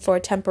solution for a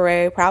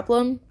temporary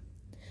problem.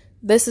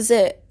 This is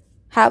it.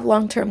 Have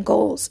long-term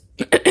goals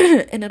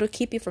and it'll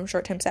keep you from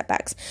short-term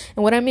setbacks.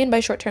 And what I mean by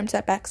short-term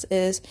setbacks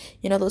is,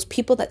 those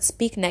people that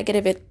speak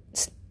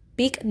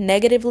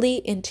negatively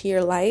into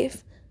your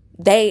life,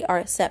 they are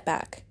a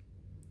setback.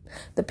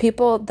 The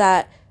people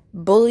that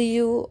bully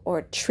you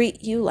or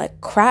treat you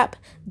like crap,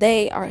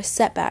 they are a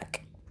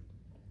setback.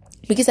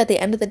 Because at the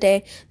end of the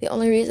day, the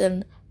only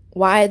reason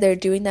why they're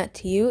doing that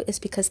to you is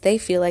because they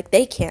feel like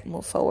they can't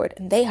move forward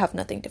and they have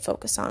nothing to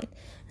focus on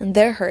and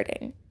they're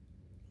hurting,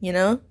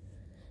 And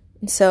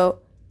so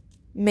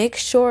make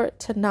sure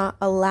to not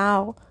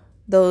allow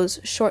those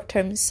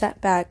short-term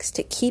setbacks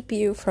to keep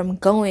you from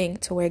going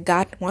to where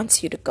God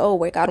wants you to go,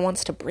 where God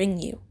wants to bring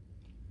you.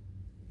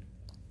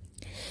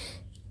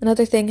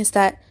 Another thing is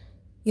that,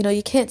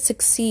 you can't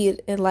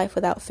succeed in life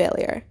without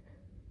failure.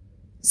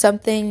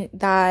 Something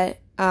that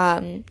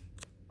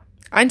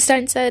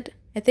Einstein said,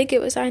 I think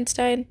it was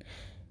Einstein,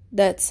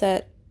 that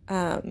said,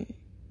 I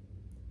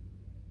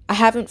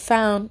haven't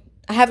failed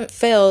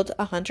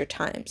 100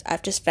 times.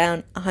 I've just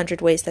found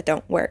 100 ways that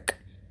don't work.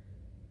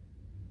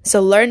 So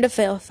learn to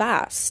fail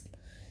fast.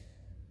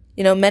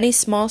 Many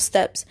small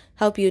steps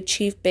help you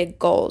achieve big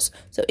goals.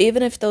 So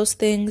even if those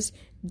things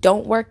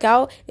don't work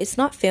out, it's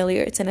not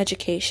failure, it's an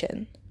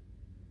education.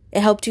 It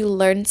helped you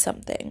learn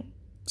something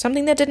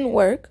that didn't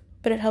work,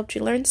 but it helped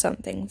you learn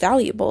something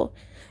valuable.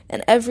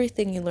 And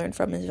everything you learn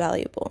from is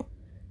valuable,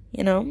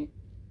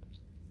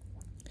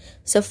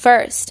 So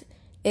first,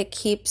 it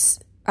keeps,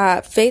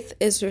 faith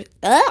is, setting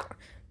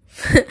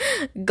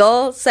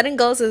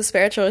goals is a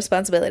spiritual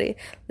responsibility.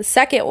 The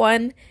second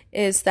one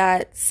is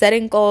that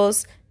setting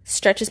goals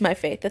stretches my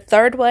faith. The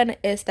third one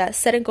is that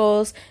setting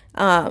goals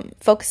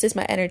focuses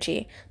my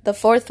energy. The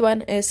fourth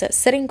one is that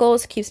setting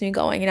goals keeps me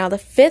going. Now the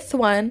fifth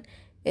one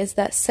is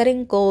that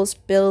setting goals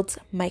builds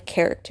my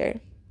character.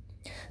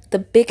 The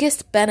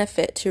biggest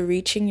benefit to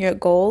reaching your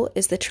goal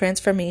is the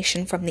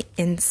transformation from the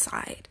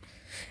inside.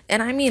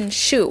 And I mean,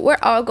 shoot, we're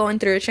all going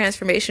through a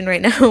transformation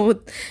right now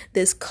with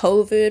this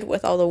COVID,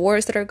 with all the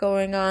wars that are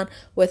going on,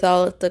 with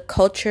all of the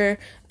culture,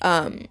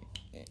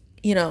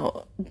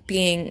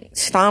 being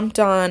stomped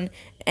on,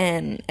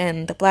 and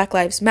the Black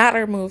Lives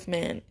Matter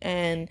movement,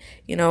 and,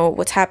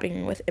 what's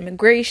happening with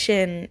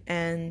immigration,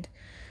 and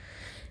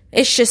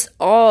it's just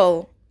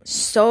all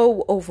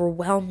so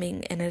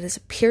overwhelming, and it is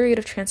a period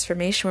of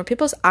transformation where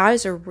people's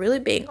eyes are really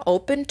being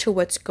open to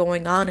what's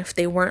going on if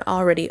they weren't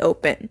already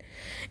open.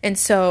 And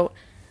so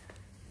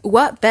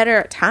what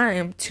better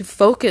time to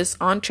focus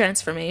on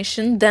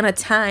transformation than a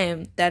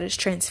time that is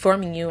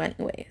transforming you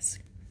anyways?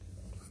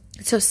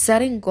 So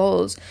setting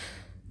goals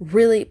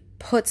really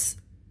puts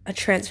a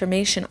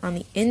transformation on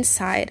the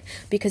inside,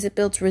 because it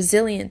builds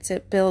resilience,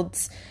 it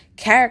builds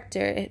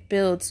character, it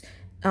builds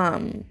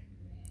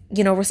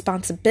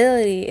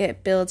responsibility,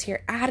 it builds your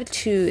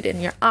attitude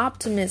and your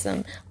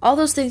optimism, all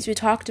those things we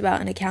talked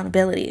about in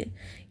accountability,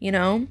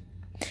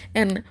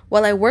 And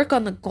while I work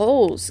on the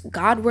goals,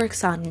 God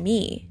works on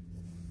me.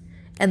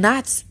 And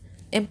that's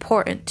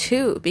important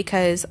too,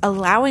 because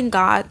allowing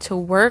God to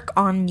work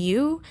on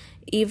you,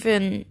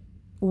 even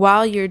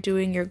while you're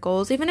doing your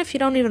goals, even if you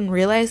don't even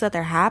realize that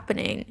they're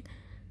happening,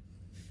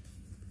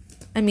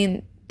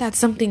 that's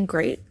something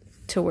great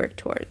to work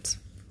towards.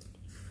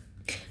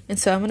 And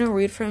so I'm going to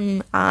read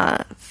from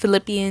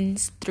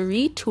Philippians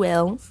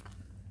 3:12.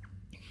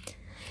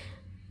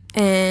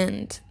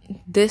 And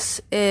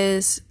this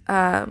is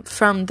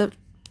from the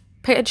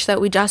page that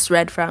we just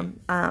read from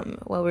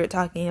while we were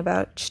talking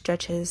about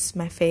stretches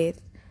my faith.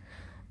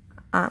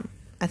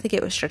 I think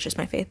it was stretches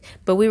my faith,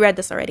 but we read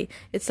this already.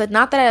 It said,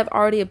 "Not that I have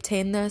already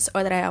obtained this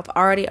or that I have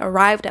already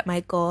arrived at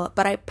my goal,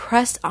 but I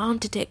press on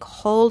to take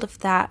hold of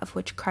that of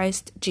which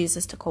Christ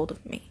Jesus took hold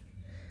of me."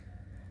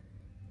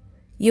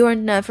 You are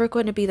never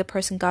going to be the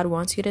person God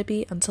wants you to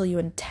be until you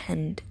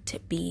intend to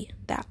be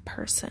that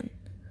person.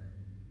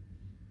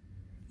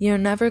 You're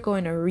never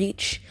going to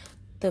reach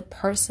the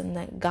person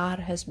that God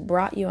has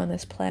brought you on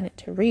this planet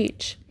to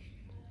reach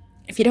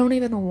if you don't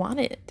even want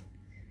it.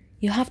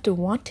 You have to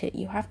want it.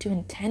 You have to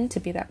intend to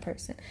be that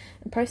person.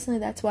 And personally,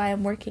 that's why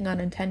I'm working on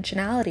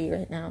intentionality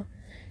right now.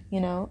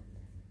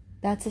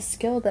 That's a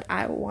skill that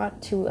I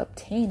want to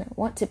obtain. I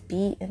want to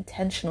be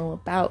intentional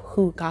about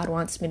who God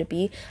wants me to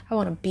be. I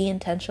want to be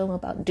intentional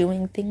about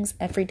doing things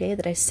every day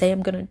that I say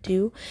I'm going to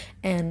do.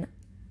 And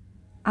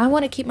I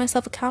want to keep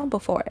myself accountable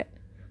for it.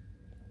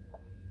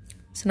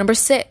 So number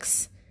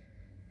 6,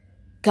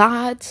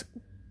 God's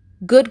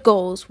good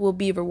goals will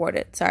be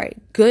rewarded.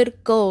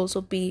 Good goals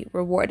will be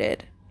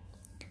rewarded.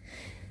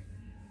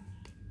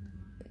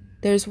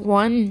 There's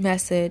one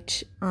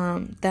message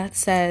that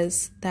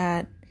says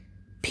that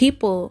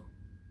people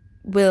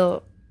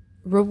will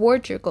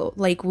reward your goal,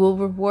 will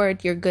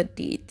reward your good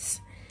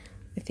deeds.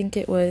 I think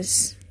it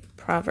was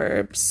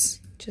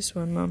Proverbs. Just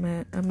one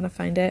moment. I'm going to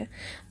find it.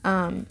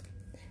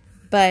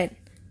 But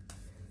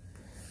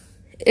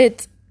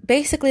it's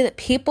basically that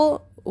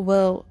people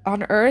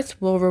on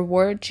earth will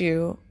reward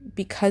you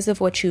because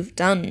of what you've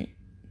done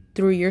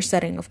through your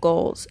setting of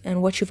goals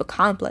and what you've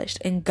accomplished.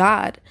 And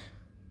God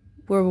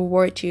will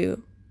reward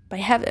you by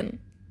heaven.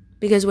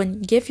 Because when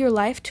you give your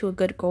life to a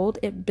good goal,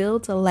 it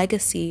builds a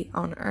legacy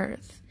on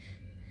earth.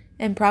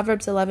 In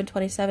Proverbs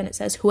 11:27, it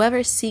says,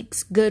 "Whoever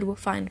seeks good will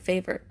find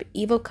favor, but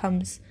evil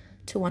comes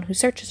to one who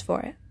searches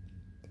for it."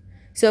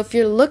 So if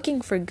you're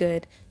looking for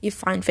good, you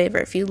find favor.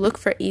 If you look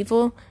for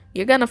evil,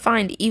 you're going to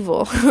find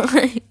evil.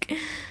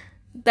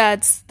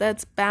 That's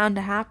bound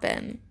to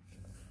happen.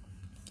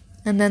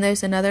 And then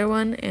there's another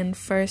one in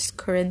 1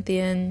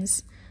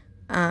 Corinthians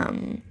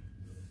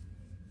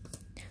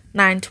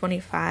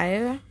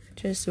 9:25.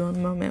 Just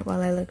one moment while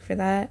I look for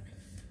that.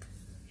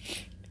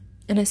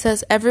 And it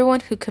says, "Everyone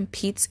who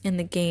competes in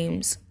the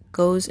games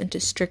goes into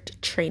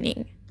strict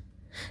training.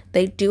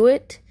 They do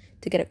it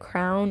to get a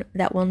crown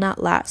that will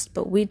not last,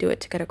 but we do it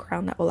to get a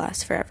crown that will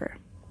last forever."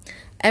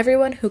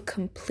 Everyone who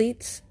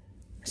competes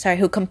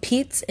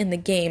in the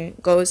game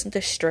goes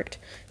into strict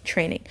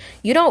training.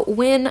 You don't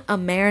win a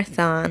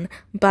marathon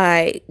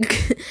by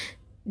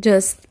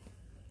just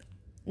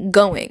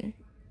going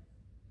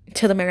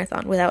to the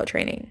marathon without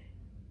training.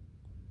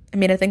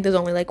 I think there's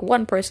only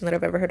one person that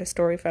I've ever heard a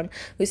story from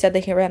who said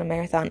that he ran a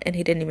marathon and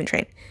he didn't even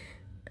train.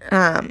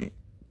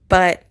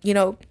 But,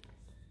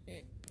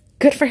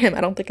 good for him.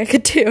 I don't think I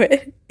could do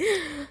it.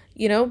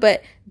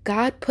 But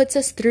God puts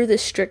us through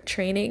this strict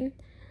training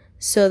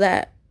so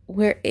that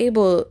we're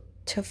able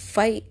to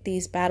fight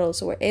these battles.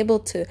 So we're able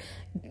to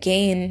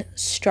gain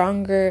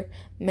stronger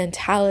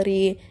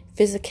mentality,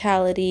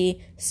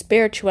 physicality,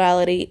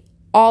 spirituality,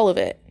 all of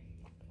it.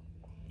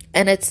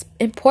 And it's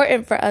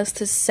important for us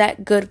to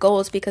set good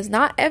goals, because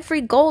not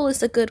every goal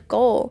is a good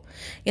goal.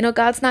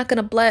 God's not going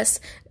to bless,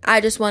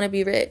 I just want to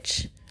be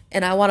rich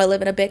and I want to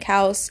live in a big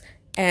house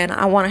and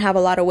I want to have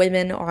a lot of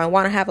women, or I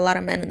want to have a lot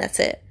of men, and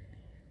that's it.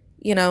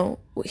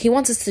 He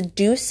wants us to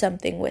do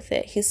something with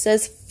it. He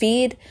says,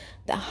 feed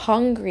the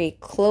hungry,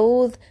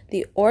 clothe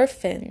the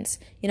orphans,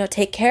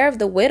 take care of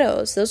the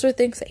widows. Those are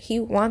things that he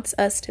wants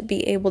us to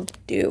be able to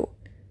do.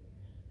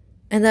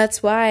 And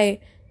that's why,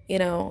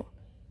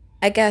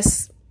 I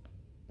guess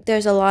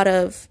there's a lot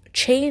of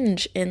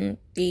change in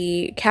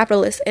the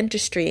capitalist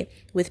industry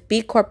with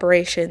B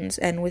corporations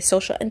and with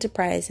social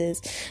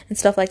enterprises and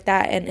stuff like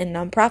that, and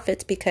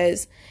nonprofits,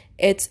 because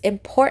it's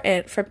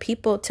important for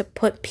people to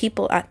put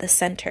people at the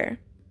center.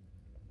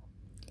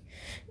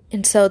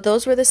 And so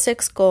those were the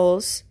 6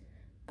 goals.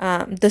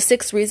 The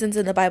 6 reasons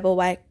in the Bible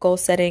why goal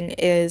setting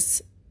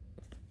is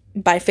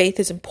by faith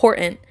is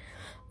important.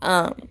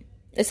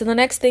 So the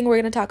next thing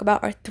we're going to talk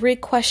about are 3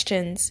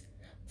 questions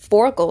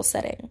for goal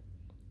setting.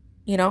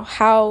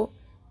 How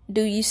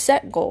do you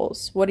set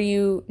goals? What do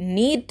you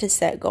need to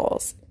set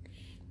goals?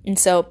 And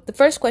so the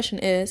first question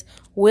is,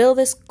 will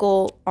this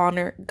goal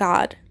honor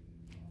God?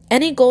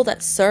 Any goal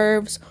that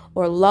serves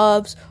or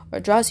loves or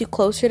draws you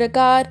closer to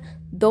God,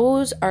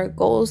 those are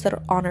goals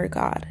that honor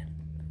God.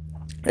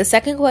 The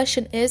second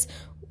question is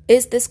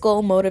this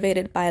goal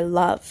motivated by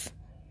love?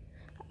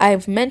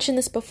 I've mentioned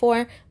this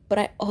before, but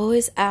I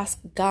always ask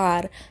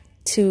God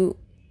to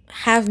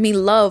have me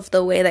love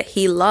the way that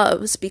He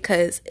loves,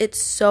 because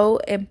it's so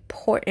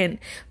important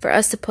for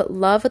us to put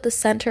love at the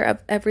center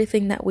of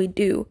everything that we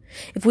do.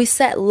 If we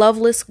set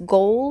loveless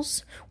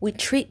goals, we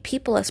treat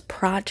people as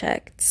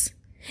projects.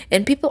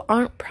 And people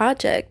aren't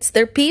projects.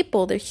 They're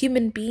people. They're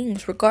human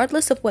beings,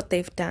 regardless of what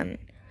they've done.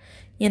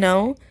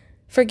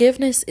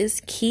 Forgiveness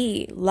is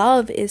key.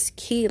 Love is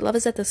key. Love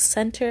is at the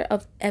center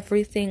of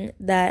everything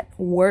that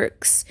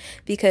works,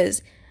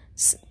 because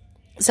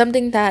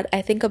something that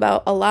I think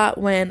about a lot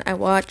when I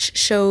watch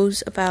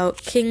shows about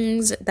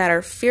kings that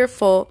are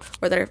fearful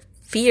or that are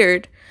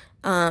feared,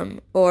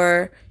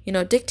 or,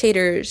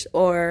 dictators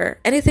or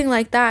anything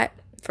like that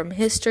from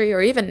history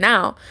or even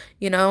now,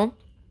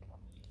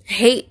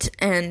 hate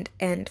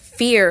and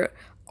fear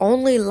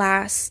only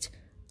last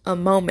a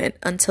moment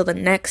until the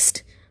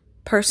next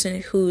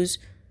person who's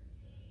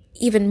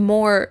even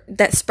more,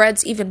 that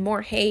spreads even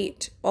more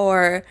hate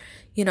or,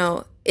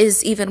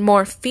 is even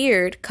more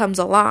feared comes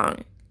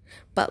along.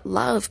 But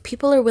love,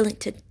 people are willing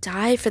to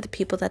die for the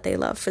people that they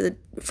love,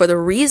 for the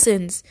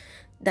reasons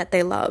that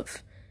they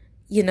love.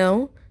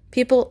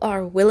 People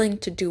are willing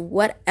to do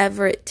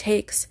whatever it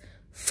takes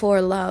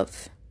for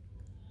love.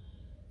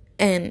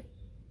 And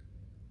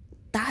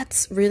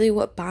that's really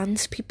what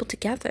bonds people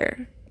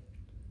together.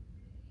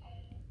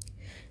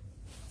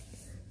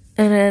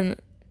 And then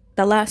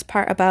the last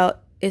part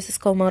about is this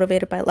goal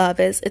motivated by love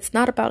is it's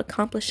not about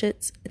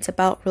accomplishments, it's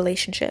about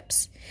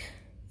relationships.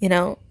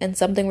 And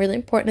something really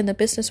important in the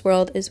business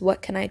world is,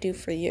 what can I do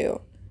for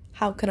you?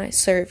 How can I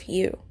serve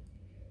you?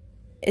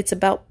 It's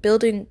about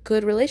building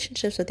good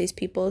relationships with these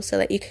people so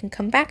that you can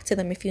come back to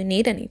them if you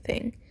need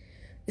anything.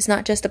 It's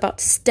not just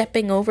about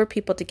stepping over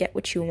people to get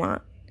what you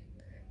want.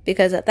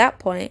 Because at that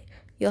point,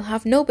 you'll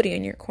have nobody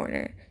in your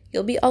corner.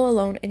 You'll be all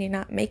alone and you're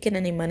not making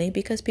any money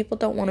because people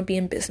don't want to be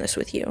in business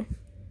with you.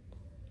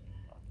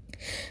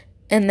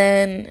 And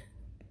then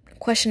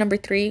question number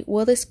 3,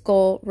 will this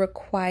goal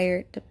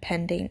require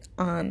depending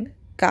on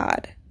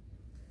God?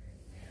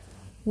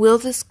 Will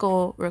this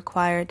goal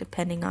require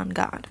depending on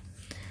God?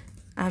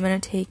 I'm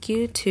going to take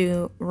you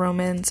to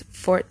Romans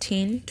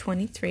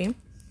 14:23, and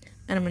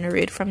I'm going to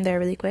read from there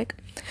really quick.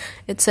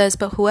 It says,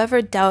 but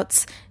whoever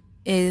doubts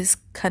is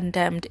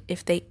condemned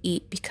if they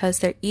eat, because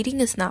their eating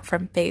is not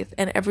from faith,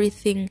 and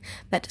everything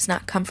that does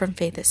not come from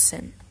faith is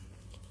sin.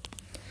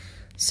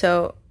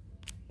 So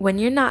when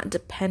you're not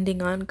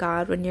depending on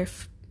God, when your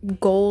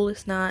goal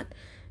is not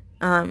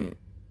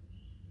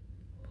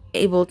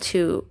able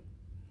to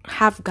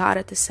have God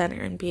at the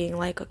center and being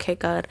like, okay,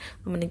 God,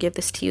 I'm going to give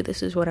this to you.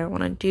 This is what I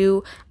want to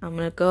do. I'm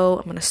going to go.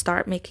 I'm going to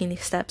start making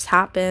these steps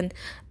happen.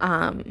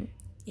 I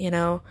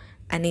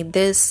need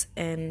this,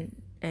 and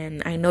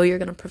I know you're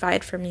going to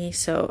provide for me,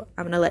 so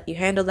I'm going to let you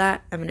handle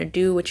that. I'm going to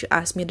do what you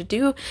asked me to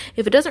do.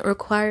 If it doesn't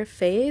require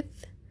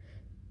faith,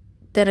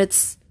 then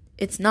it's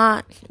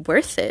not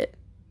worth it.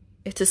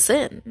 It's a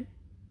sin.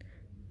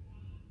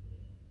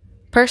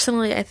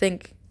 Personally, I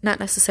think not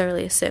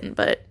necessarily a sin,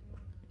 but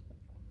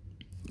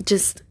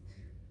just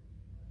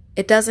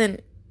it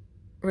doesn't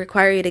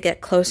require you to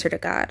get closer to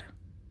God,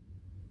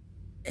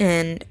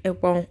 and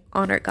it won't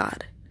honor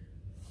God.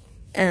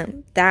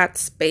 And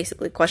that's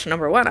basically question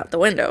number 1 out the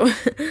window.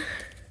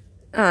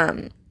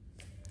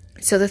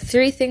 So the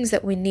 3 things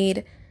that we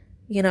need,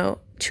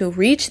 to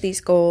reach these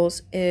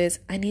goals is,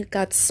 I need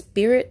God's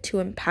Spirit to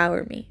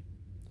empower me.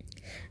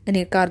 I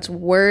need God's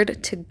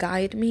Word to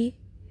guide me.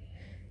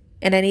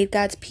 And I need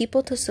God's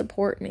people to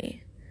support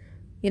me.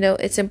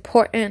 It's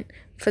important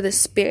for the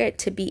Spirit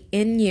to be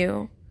in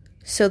you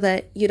so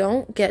that you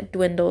don't get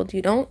dwindled,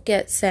 you don't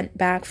get sent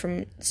back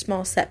from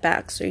small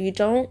setbacks, or you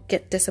don't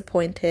get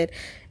disappointed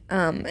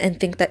and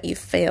think that you've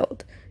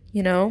failed,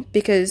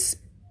 because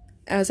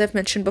as I've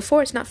mentioned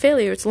before, it's not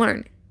failure, it's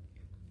learn.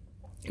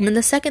 And then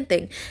the second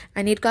thing,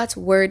 I need God's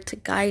Word to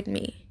guide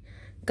me.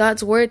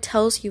 God's Word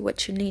tells you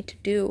what you need to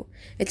do.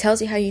 It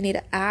tells you how you need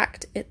to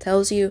act. It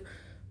tells you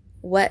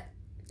what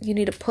you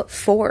need to put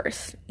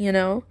forth,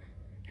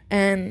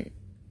 and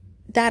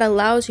that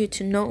allows you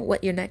to know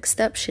what your next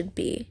step should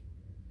be.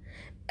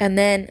 And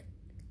then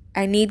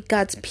I need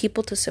God's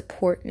people to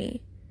support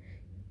me.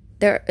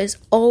 There is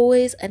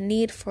always a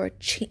need for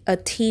a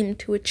team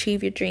to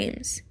achieve your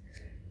dreams,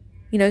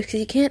 because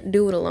you can't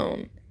do it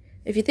alone.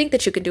 If you think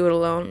that you can do it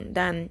alone,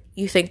 then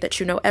you think that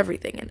you know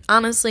everything. And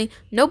honestly,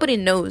 nobody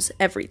knows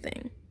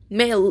everything. You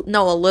may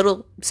know a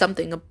little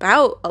something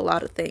about a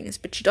lot of things,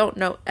 but you don't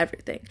know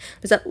everything.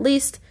 There's at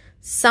least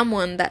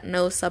someone that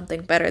knows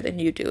something better than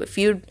you do. If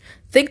you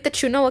think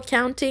that you know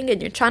accounting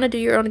and you're trying to do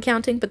your own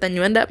accounting, but then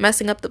you end up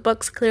messing up the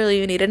books, clearly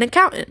you need an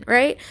accountant,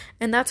 right?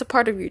 And that's a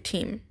part of your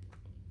team.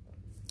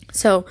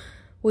 So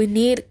we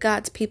need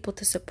God's people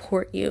to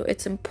support you.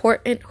 It's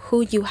important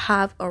who you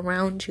have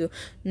around you.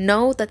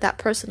 Know that that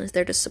person is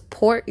there to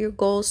support your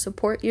goals,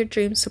 support your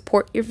dreams,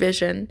 support your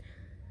vision,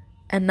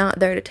 and not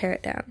there to tear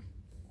it down.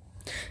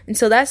 And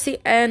so that's the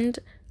end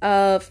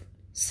of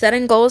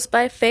Setting Goals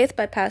by Faith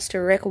by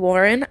Pastor Rick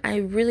Warren. I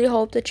really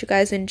hope that you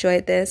guys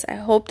enjoyed this. I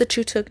hope that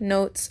you took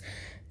notes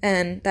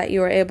and that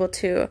you were able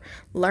to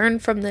learn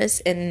from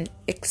this and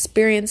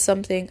experience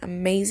something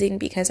amazing,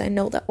 because I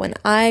know that when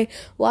I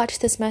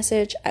watched this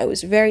message, I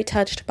was very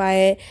touched by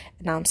it.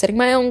 And now I'm setting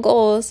my own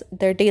goals.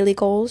 They're daily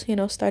goals,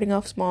 starting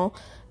off small.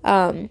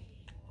 But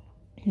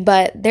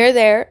they're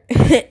there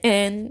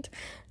and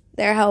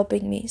they're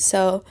helping me.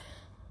 So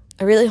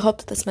I really hope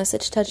that this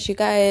message touched you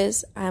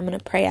guys. I'm going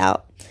to pray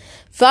out.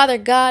 Father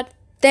God,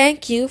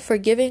 thank you for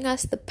giving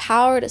us the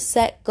power to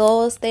set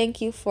goals.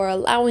 Thank you for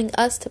allowing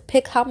us to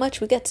pick how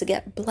much we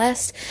get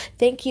blessed.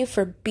 Thank you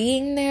for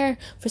being there,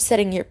 for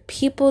setting your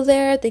people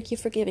there. Thank you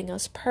for giving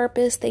us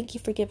purpose. Thank you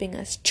for giving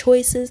us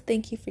choices.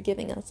 Thank you for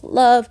giving us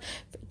love,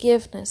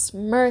 forgiveness,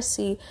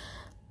 mercy,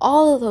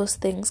 all of those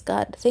things,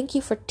 God. Thank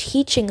you for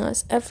teaching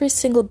us every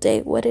single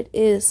day what it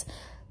is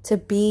to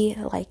be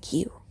like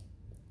you.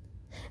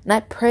 And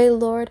I pray,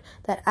 Lord,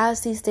 that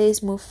as these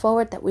days move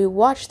forward, that we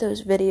watch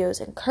those videos,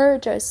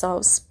 encourage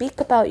ourselves, speak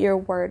about your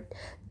word,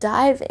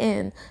 dive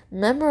in,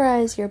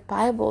 memorize your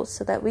Bible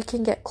so that we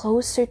can get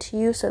closer to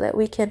you, so that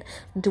we can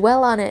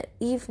dwell on it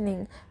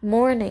evening,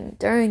 morning,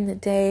 during the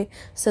day,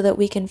 so that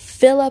we can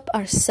fill up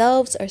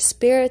ourselves, our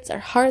spirits, our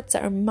hearts,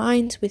 our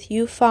minds with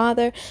you,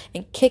 Father,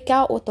 and kick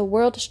out what the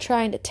world is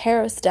trying to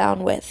tear us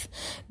down with.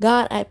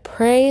 God, I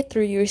pray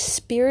through your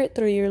Spirit,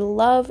 through your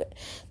love,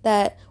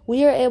 that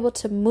we are able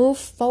to move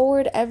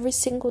forward every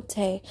single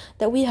day,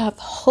 that we have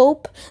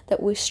hope,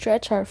 that we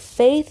stretch our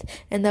faith,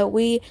 and that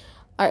we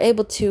are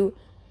able to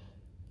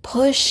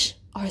push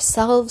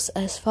ourselves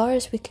as far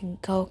as we can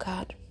go,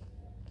 God,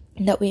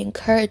 and that we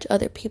encourage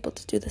other people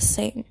to do the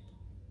same.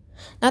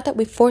 Not that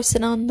we force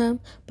it on them,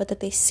 but that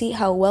they see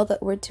how well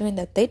that we're doing,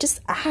 that they just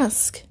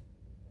ask,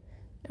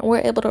 and we're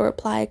able to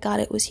reply, God,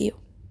 it was you.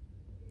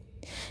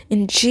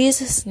 In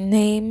Jesus'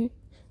 name,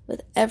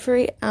 with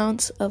every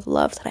ounce of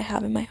love that I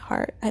have in my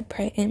heart, I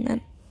pray,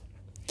 amen.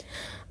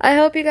 I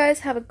hope you guys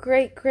have a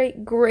great,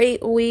 great,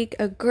 great week,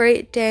 a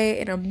great day,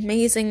 an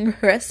amazing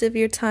rest of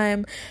your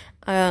time.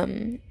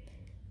 I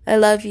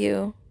love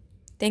you.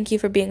 Thank you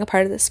for being a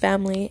part of this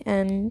family,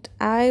 and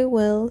I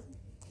will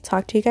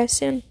talk to you guys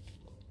soon.